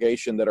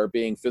congregation that are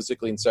being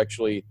physically and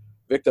sexually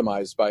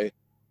victimized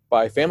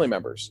by family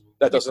members?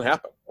 That doesn't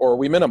happen, or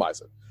we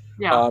minimize it.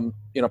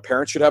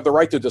 Parents should have the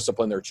right to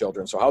discipline their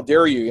children. So how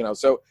dare you?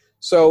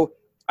 So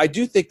I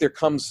do think there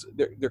comes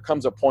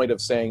a point of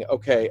saying,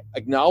 okay,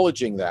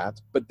 acknowledging that,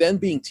 but then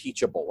being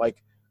teachable.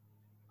 Like,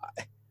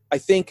 I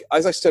think,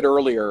 as I said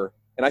earlier,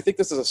 and I think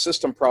this is a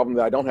system problem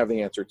that I don't have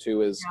the answer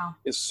to, is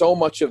so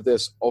much of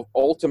this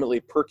ultimately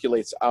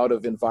percolates out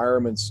of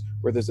environments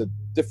where there's a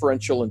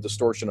differential and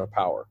distortion of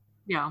power.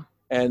 Yeah.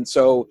 And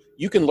so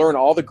you can learn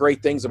all the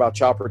great things about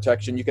child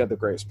protection. You can have the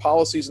greatest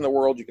policies in the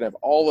world. You can have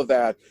all of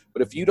that.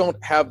 But if you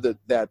don't have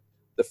the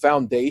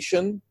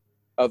foundation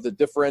of the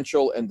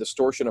differential and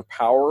distortion of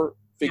power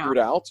figured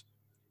out,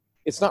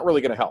 it's not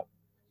really going to help,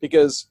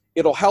 because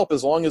it'll help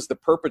as long as the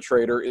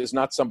perpetrator is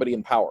not somebody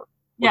in power.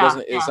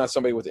 It's not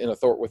somebody with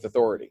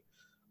authority.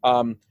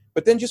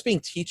 But then just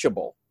being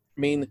teachable. I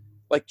mean,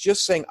 like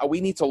just saying,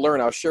 we need to learn.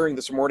 I was sharing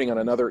this morning on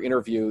another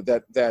interview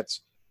that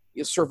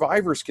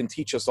survivors can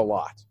teach us a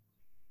lot.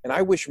 And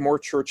I wish more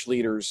church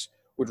leaders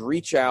would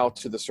reach out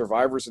to the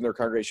survivors in their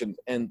congregation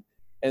and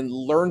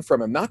learn from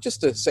them, not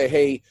just to say,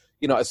 hey,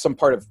 as some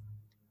part of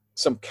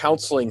some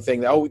counseling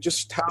thing,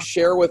 just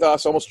share with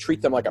us, almost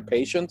treat them like a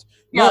patient.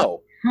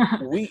 No,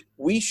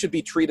 we should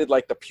be treated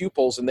like the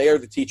pupils, and they are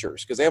the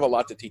teachers, because they have a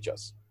lot to teach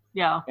us.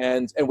 Yeah.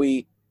 And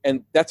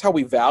that's how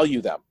we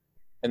value them.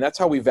 And that's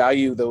how we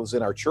value those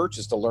in our church,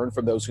 is to learn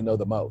from those who know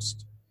the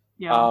most.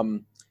 Yeah.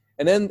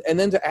 And then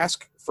to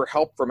ask for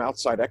help from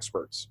outside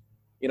experts.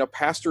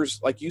 Pastors,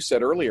 like you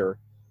said earlier,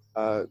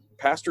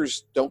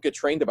 pastors don't get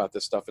trained about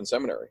this stuff in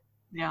seminary.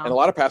 Yeah. And a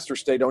lot of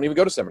pastors today don't even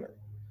go to seminary.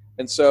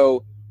 And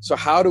so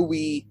how do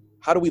we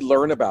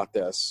learn about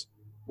this?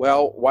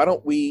 well, why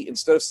don't we,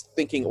 instead of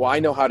thinking, well,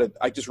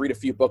 I just read a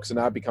few books and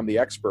now I become the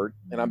expert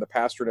and I'm the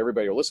pastor and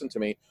everybody will listen to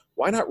me.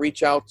 Why not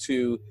reach out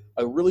to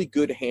a really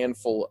good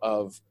handful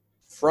of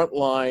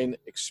frontline,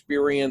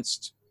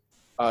 experienced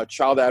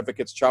child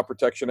advocates, child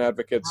protection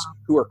advocates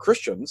who are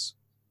Christians,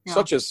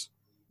 such as,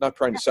 not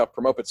trying to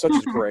self-promote, but such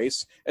as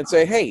Grace, and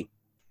say, hey,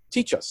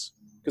 teach us.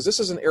 Because this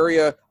is an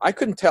area I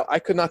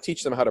could not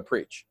teach them how to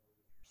preach.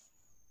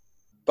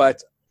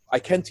 But I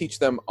can teach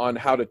them on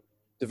how to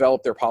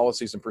develop their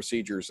policies and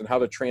procedures and how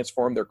to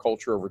transform their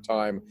culture over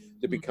time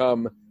to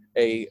become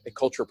a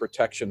culture of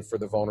protection for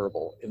the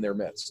vulnerable in their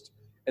midst.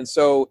 And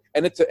so,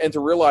 and to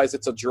realize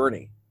it's a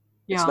journey.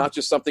 Yeah. It's not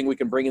just something we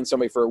can bring in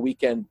somebody for a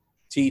weekend,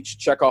 teach,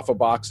 check off a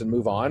box and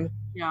move on.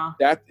 Yeah.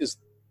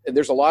 And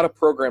there's a lot of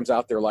programs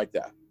out there like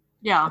that.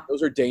 Yeah. And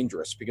those are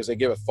dangerous because they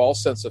give a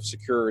false sense of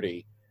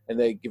security and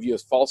they give you a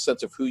false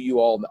sense of who you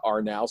all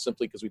are now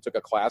simply because we took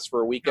a class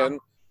for a weekend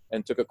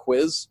and took a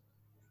quiz.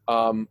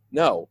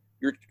 No,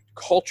 your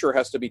culture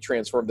has to be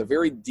transformed. The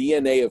very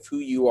DNA of who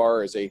you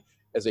are as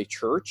a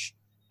church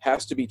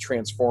has to be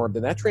transformed.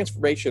 And that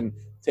transformation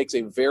takes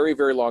a very,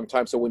 very long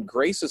time. So when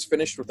Grace is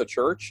finished with the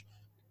church,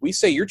 we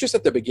say, you're just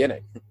at the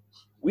beginning.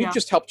 We've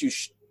just helped you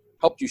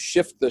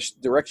shift the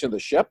direction of the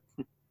ship.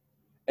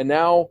 And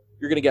now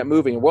you're going to get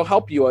moving. And we'll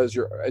help you as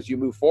you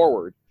move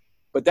forward.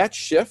 But that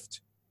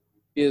shift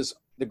is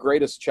the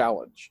greatest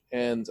challenge.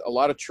 And a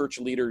lot of church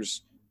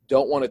leaders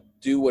don't want to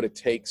do what it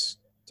takes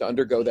to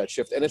undergo that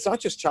shift. And it's not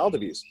just child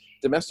abuse,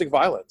 domestic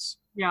violence,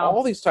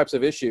 all these types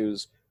of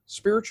issues,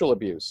 spiritual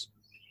abuse,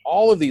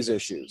 all of these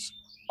issues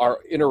are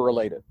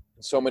interrelated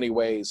in so many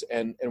ways.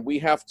 And we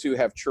have to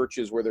have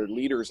churches where they're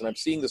leaders. And I'm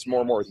seeing this more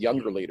and more with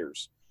younger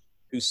leaders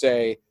who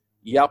say,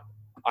 yep,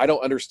 I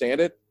don't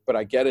understand it, but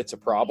I get it's a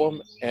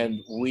problem. And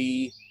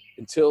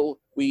until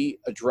we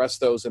address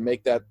those and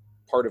make that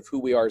part of who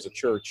we are as a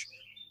church,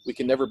 we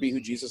can never be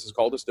who Jesus has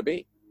called us to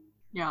be.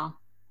 Yeah.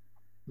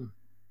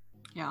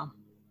 Yeah.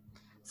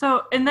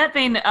 So in that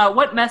vein,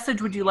 what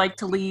message would you like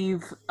to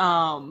leave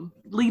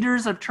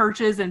leaders of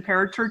churches and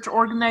parachurch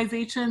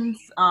organizations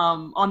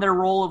on their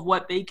role of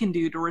what they can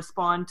do to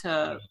respond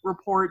to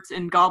reports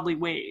in godly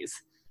ways?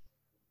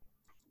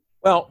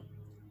 Well,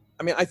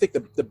 I mean, I think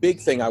the big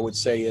thing I would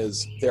say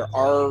is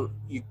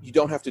you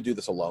don't have to do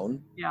this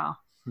alone. Yeah.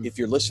 If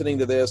you're listening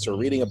to this or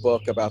reading a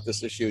book about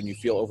this issue and you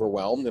feel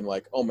overwhelmed and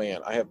like, oh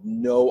man, I have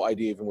no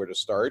idea even where to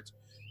start,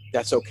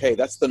 that's okay.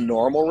 That's the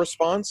normal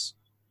response.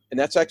 And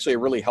that's actually a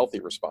really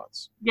healthy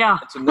response. Yeah.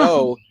 And to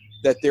know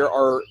that there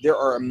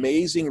are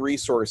amazing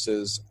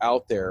resources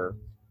out there,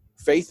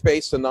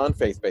 faith-based and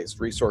non-faith-based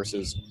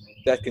resources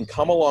that can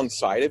come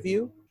alongside of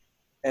you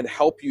and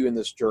help you in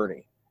this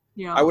journey.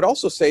 Yeah. I would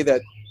also say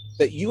that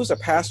you as a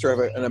pastor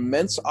have an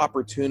immense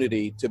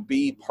opportunity to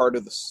be part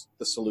of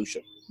the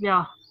solution.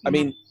 Yeah. I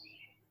mean,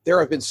 there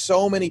have been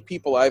so many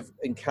people I've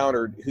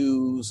encountered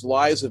whose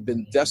lives have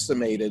been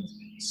decimated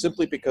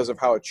simply because of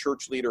how a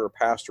church leader or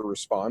pastor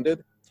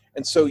responded.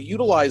 And so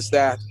utilize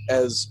that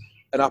as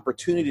an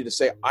opportunity to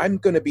say, I'm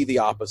going to be the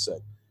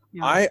opposite.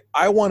 Yeah.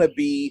 I want to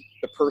be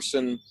the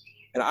person,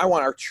 and I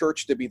want our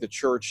church to be the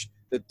church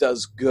that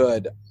does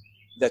good,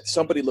 that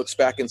somebody looks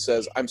back and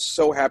says, I'm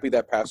so happy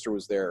that pastor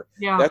was there.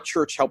 Yeah. That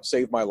church helped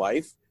save my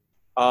life.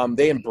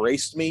 They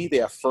embraced me. They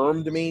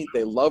affirmed me.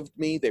 They loved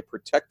me. They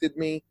protected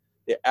me.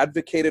 They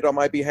advocated on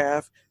my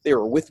behalf. They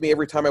were with me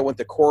every time I went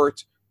to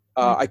court.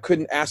 I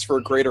couldn't ask for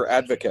a greater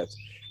advocate.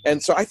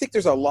 And so I think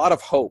there's a lot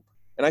of hope.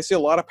 And I see a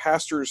lot of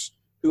pastors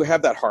who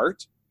have that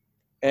heart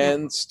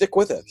and stick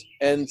with it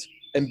and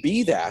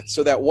be that,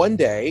 so that one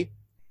day,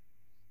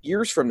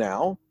 years from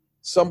now,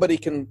 somebody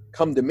can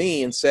come to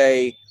me and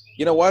say,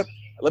 you know what,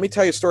 let me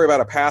tell you a story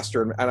about a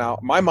pastor. And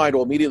my mind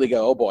will immediately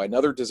go, oh boy,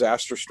 another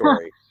disaster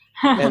story.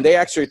 And they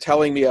actually are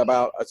telling me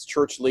about a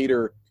church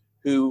leader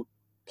who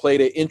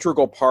played an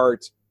integral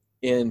part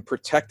in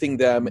protecting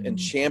them and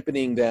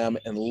championing them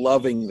and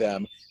loving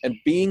them and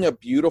being a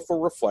beautiful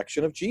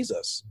reflection of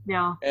Jesus.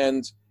 Yeah.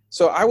 And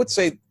so I would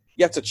say,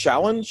 yeah, it's a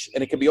challenge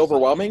and it can be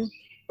overwhelming,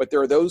 but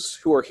there are those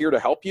who are here to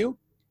help you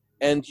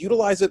and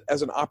utilize it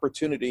as an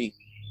opportunity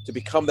to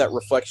become that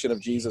reflection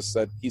of Jesus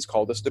that he's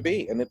called us to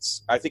be. And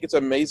I think it's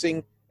an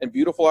amazing and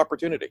beautiful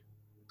opportunity.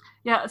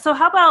 Yeah. So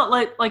how about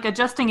like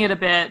adjusting it a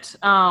bit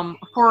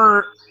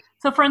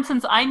for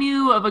instance, I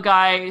knew of a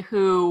guy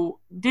who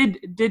did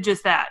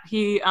just that.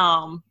 He,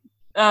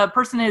 a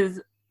person in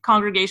his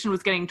congregation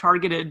was getting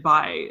targeted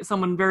by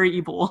someone very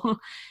evil.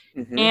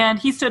 Mm-hmm. And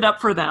he stood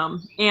up for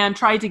them and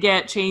tried to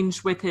get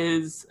change with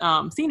his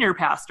senior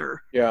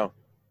pastor. Yeah.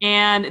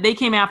 And they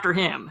came after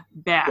him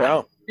bad.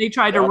 Yeah. They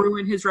tried to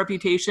ruin his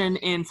reputation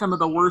in some of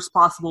the worst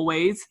possible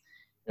ways.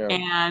 Yeah.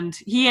 And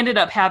he ended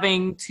up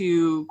having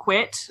to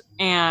quit.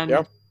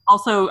 And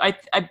also,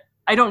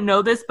 I don't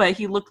know this, but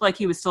he looked like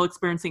he was still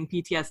experiencing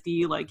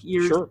PTSD like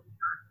years. Sure.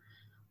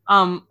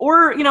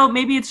 Or,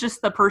 maybe it's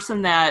just the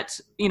person that,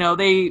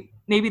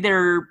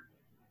 they're,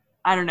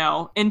 I don't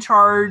know, in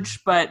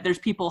charge, but there's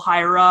people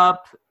higher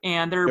up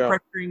and they're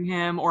pressuring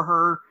him or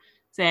her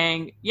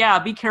saying, yeah,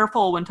 be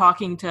careful when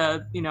talking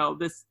to,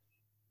 this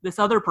this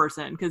other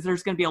person because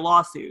there's going to be a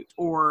lawsuit,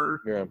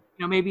 or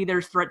maybe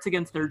there's threats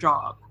against their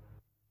job.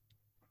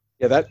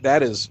 Yeah,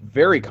 that is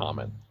very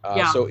common.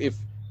 So if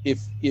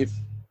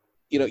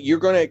you're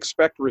going to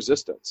expect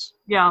resistance,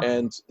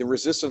 and the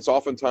resistance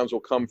oftentimes will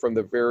come from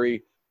the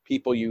very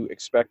people you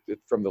expect it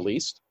from the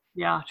least.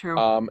 Yeah, true.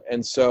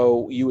 And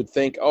so you would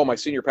think, oh, my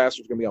senior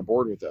pastor's going to be on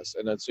board with this,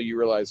 and then so you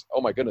realize,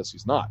 oh my goodness,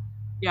 he's not.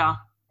 Yeah.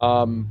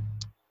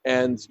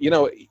 And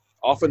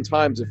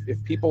oftentimes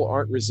if people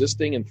aren't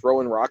resisting and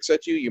throwing rocks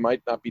at you, you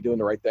might not be doing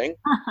the right thing.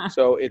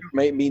 So it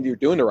may mean you're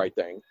doing the right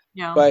thing.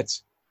 Yeah. But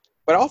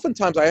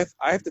oftentimes I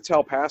have to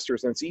tell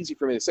pastors, and it's easy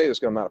for me to say this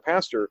because I'm not a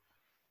pastor,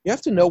 you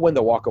have to know when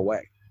to walk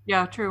away.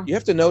 Yeah, true. You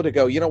have to know to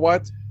go, you know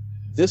what?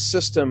 This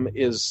system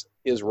is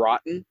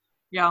rotten.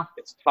 Yeah.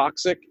 It's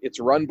toxic. It's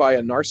run by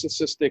a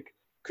narcissistic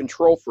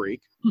control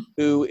freak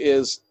who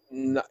is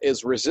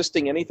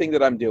resisting anything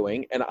that I'm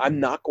doing, and I'm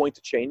not going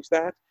to change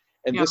that.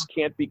 And this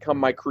can't become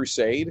my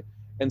crusade.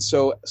 And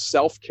so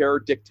self-care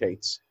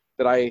dictates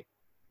that I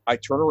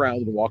turn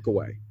around and walk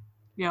away.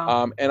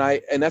 Yeah.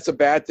 And that's a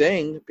bad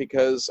thing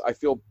because I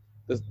feel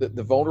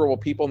the vulnerable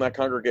people in that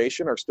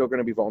congregation are still going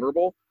to be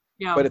vulnerable.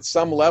 Yeah. But at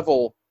some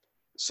level,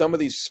 some of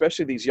these,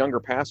 especially these younger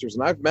pastors,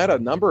 and I've met a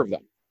number of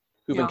them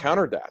who've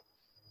encountered that.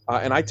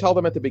 And I tell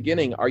them at the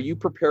beginning, are you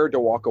prepared to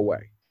walk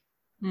away?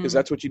 Because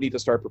that's what you need to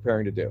start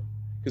preparing to do.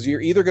 Because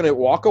you're either going to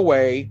walk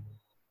away,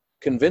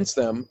 convince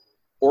them,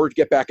 or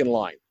get back in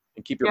line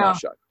and keep your mouth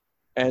shut.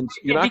 And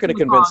you're not going to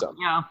convince them.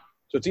 Yeah.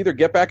 So it's either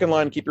get back in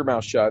line and keep your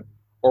mouth shut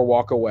or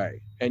walk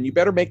away. And you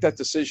better make that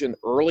decision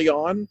early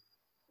on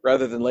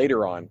rather than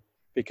later on,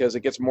 because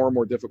it gets more and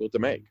more difficult to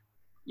make.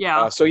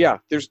 Yeah.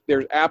 There's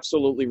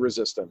absolutely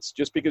resistance.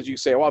 Just because you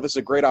say, wow, this is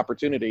a great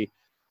opportunity.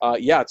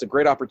 It's a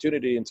great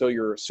opportunity until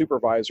your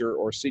supervisor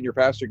or senior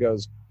pastor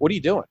goes, what are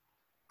you doing?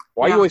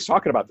 Why are you always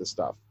talking about this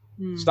stuff?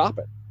 Stop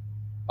it.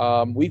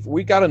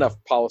 We got enough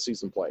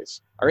policies in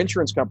place. Our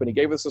insurance company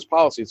gave us this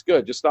policy. It's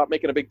good. Just stop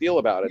making a big deal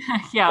about it.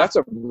 That's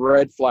a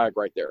red flag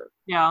right there.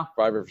 Yeah. If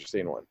I've ever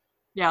seen one.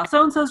 Yeah.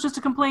 So-and-so's just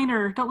a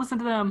complainer. Don't listen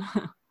to them.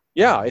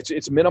 Yeah.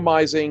 It's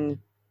minimizing,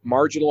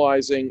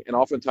 marginalizing, and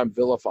oftentimes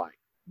vilifying.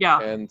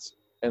 Yeah. And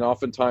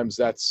oftentimes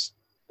that's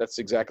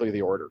exactly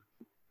the order.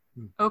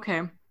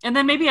 Okay. And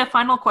then maybe a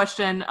final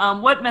question.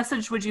 What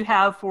message would you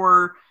have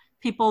for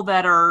people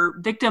that are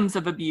victims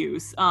of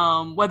abuse,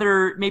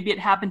 whether maybe it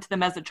happened to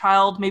them as a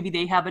child, maybe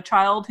they have a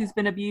child who's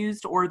been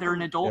abused, or they're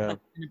an adult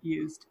that's been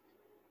abused?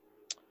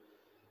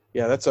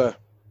 Yeah, that's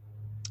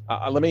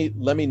let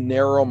me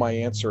narrow my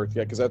answer,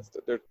 because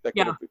that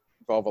can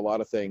involve a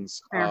lot of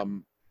things.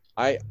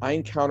 I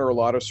encounter a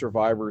lot of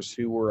survivors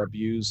who were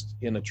abused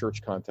in a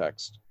church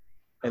context,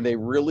 and they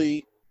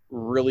really,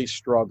 really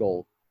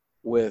struggle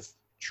with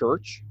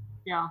church,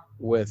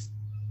 with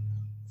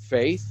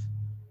faith,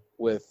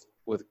 with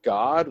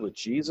God, with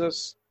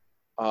Jesus,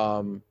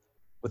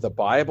 with the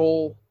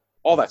Bible,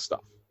 all that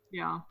stuff.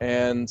 Yeah.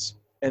 And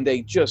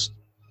they just,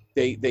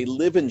 they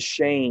live in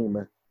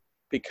shame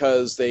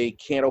because they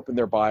can't open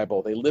their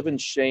Bible. They live in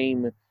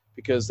shame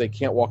because they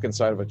can't walk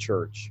inside of a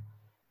church.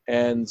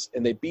 And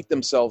they beat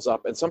themselves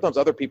up. And sometimes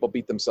other people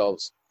beat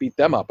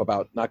them up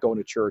about not going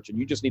to church. And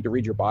you just need to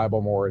read your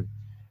Bible more. And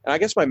I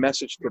guess my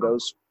message to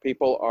those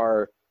people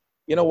are,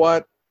 you know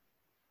what?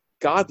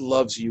 God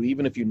loves you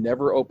even if you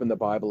never open the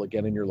Bible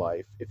again in your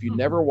life, if you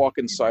never walk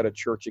inside a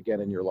church again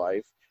in your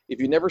life,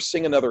 if you never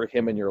sing another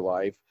hymn in your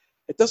life.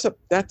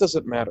 That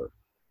doesn't matter.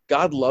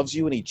 God loves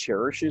you and he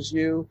cherishes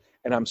you.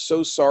 And I'm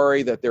so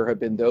sorry that there have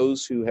been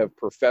those who have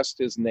professed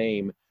his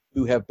name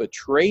who have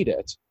betrayed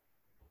it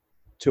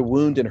to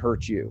wound and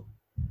hurt you.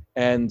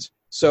 And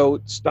so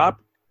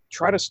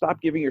try to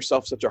stop giving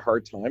yourself such a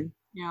hard time.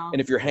 Yeah. And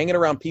if you're hanging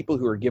around people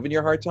who are giving you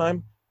a hard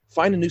time,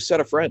 find a new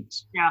set of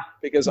friends. Yeah.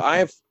 Because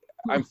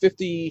I'm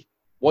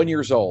 51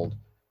 years old,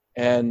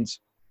 and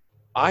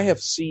I have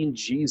seen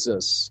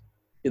Jesus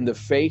in the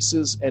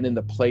faces and in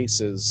the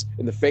places,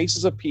 in the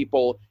faces of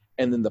people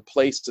and in the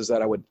places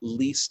that I would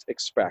least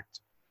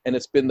expect. And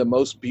it's been the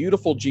most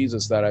beautiful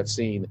Jesus that I've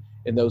seen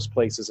in those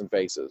places and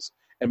faces.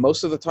 And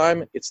most of the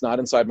time, it's not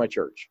inside my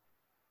church.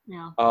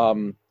 Yeah.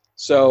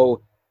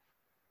 So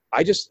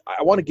I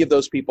want to give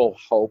those people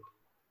hope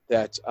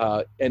that,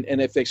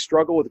 and if they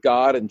struggle with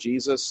God and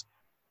Jesus,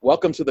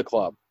 welcome to the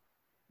club.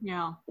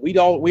 Yeah. We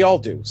all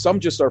do. Some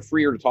just are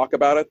freer to talk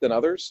about it than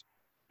others.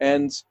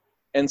 And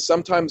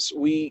sometimes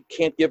we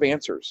can't give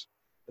answers.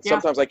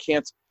 Sometimes I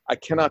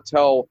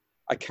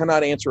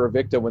cannot answer a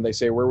victim when they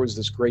say, where was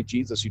this great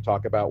Jesus you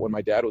talk about when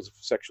my dad was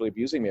sexually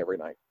abusing me every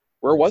night?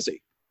 Where was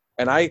he?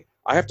 And I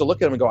have to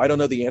look at him and go, I don't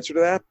know the answer to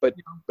that, but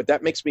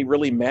that makes me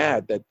really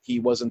mad that he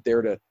wasn't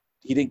there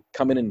he didn't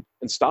come in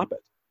and stop it.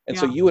 And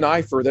so you and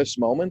I, for this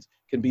moment,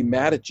 can be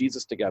mad at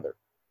Jesus together.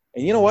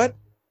 And you know what?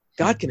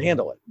 God can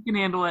handle it. You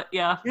can handle it,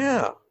 yeah.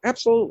 Yeah,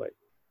 absolutely.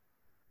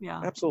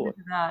 Yeah, absolutely.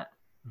 That.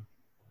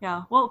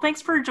 Yeah. Well,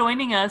 thanks for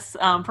joining us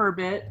for a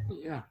bit.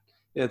 Yeah,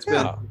 it's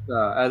been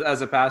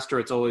as a pastor,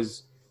 it's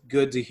always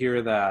good to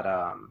hear that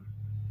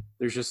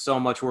there's just so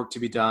much work to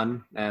be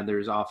done, and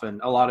there's often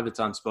a lot of it's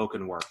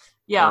unspoken work.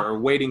 Yeah. Or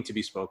waiting to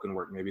be spoken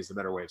work, maybe is the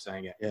better way of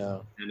saying it. Yeah.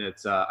 And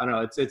it's, I don't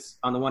know, it's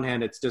on the one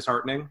hand, it's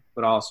disheartening,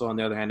 but also on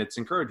the other hand, it's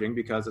encouraging,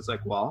 because it's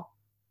like, well,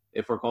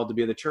 if we're called to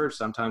be the church,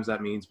 sometimes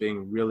that means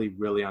being really,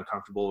 really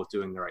uncomfortable with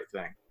doing the right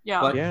thing.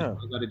 Yeah. But you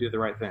got to do the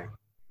right thing.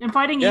 And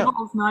fighting evil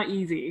is not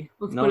easy.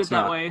 Let's put it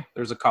that way.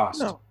 There's a cost.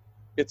 No,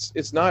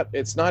 it's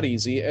not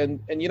easy. And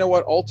you know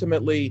what?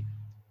 Ultimately,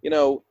 you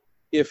know,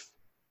 if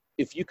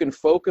you can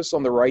focus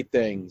on the right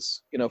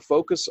things, you know,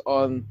 focus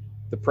on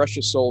the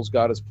precious souls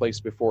God has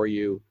placed before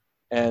you,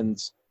 and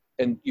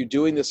you're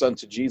doing this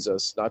unto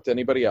Jesus, not to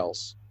anybody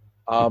else.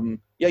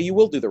 Yeah, you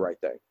will do the right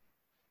thing,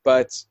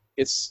 but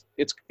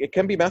it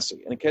can be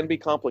messy and it can be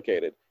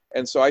complicated.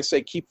 And so I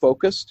say keep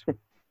focused,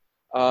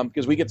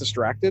 because we get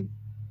distracted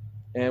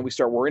and we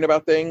start worrying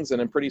about things,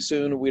 and then pretty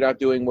soon we're not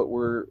doing what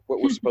we're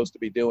supposed to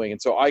be doing.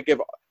 And so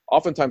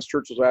oftentimes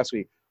churches will ask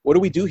me, what do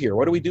we do here?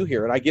 What do we do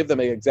here? And I give them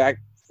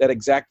that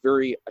exact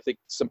very, I think,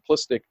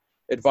 simplistic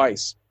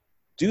advice.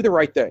 Do the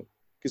right thing.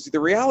 Because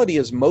the reality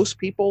is most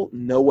people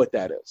know what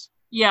that is.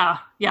 Yeah,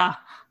 yeah.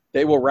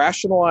 They will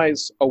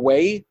rationalize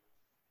away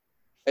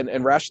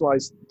and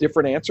rationalize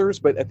different answers,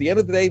 but at the end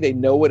of the day, they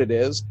know what it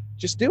is.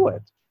 Just do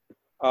it.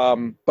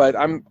 But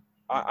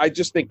I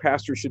just think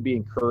pastors should be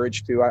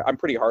encouraged to. I'm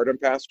pretty hard on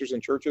pastors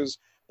and churches,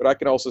 but I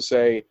can also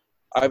say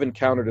I've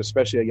encountered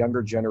especially a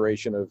younger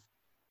generation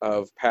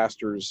of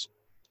pastors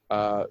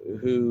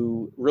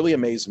who really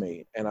amaze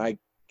me, and I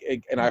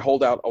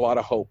hold out a lot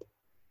of hope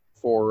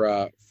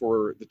for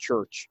the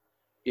church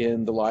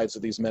in the lives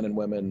of these men and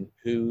women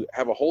who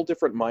have a whole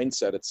different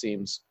mindset, it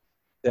seems,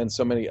 than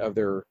so many of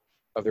their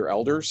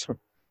elders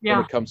when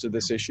it comes to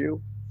this issue,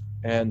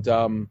 and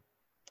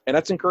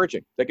that's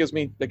encouraging. That gives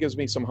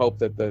me some hope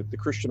that the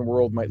Christian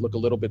world might look a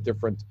little bit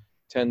different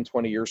 10,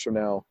 20 years from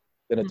now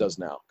than it does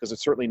now, because it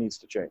certainly needs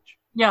to change.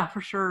 Yeah,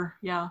 for sure.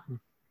 Yeah.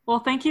 Well,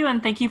 thank you,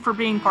 and thank you for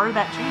being part of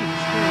that change.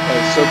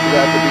 I'm so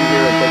glad to be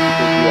here, and thank you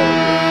for you all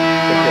here.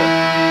 Take care.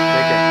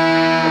 Take care.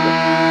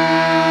 Okay.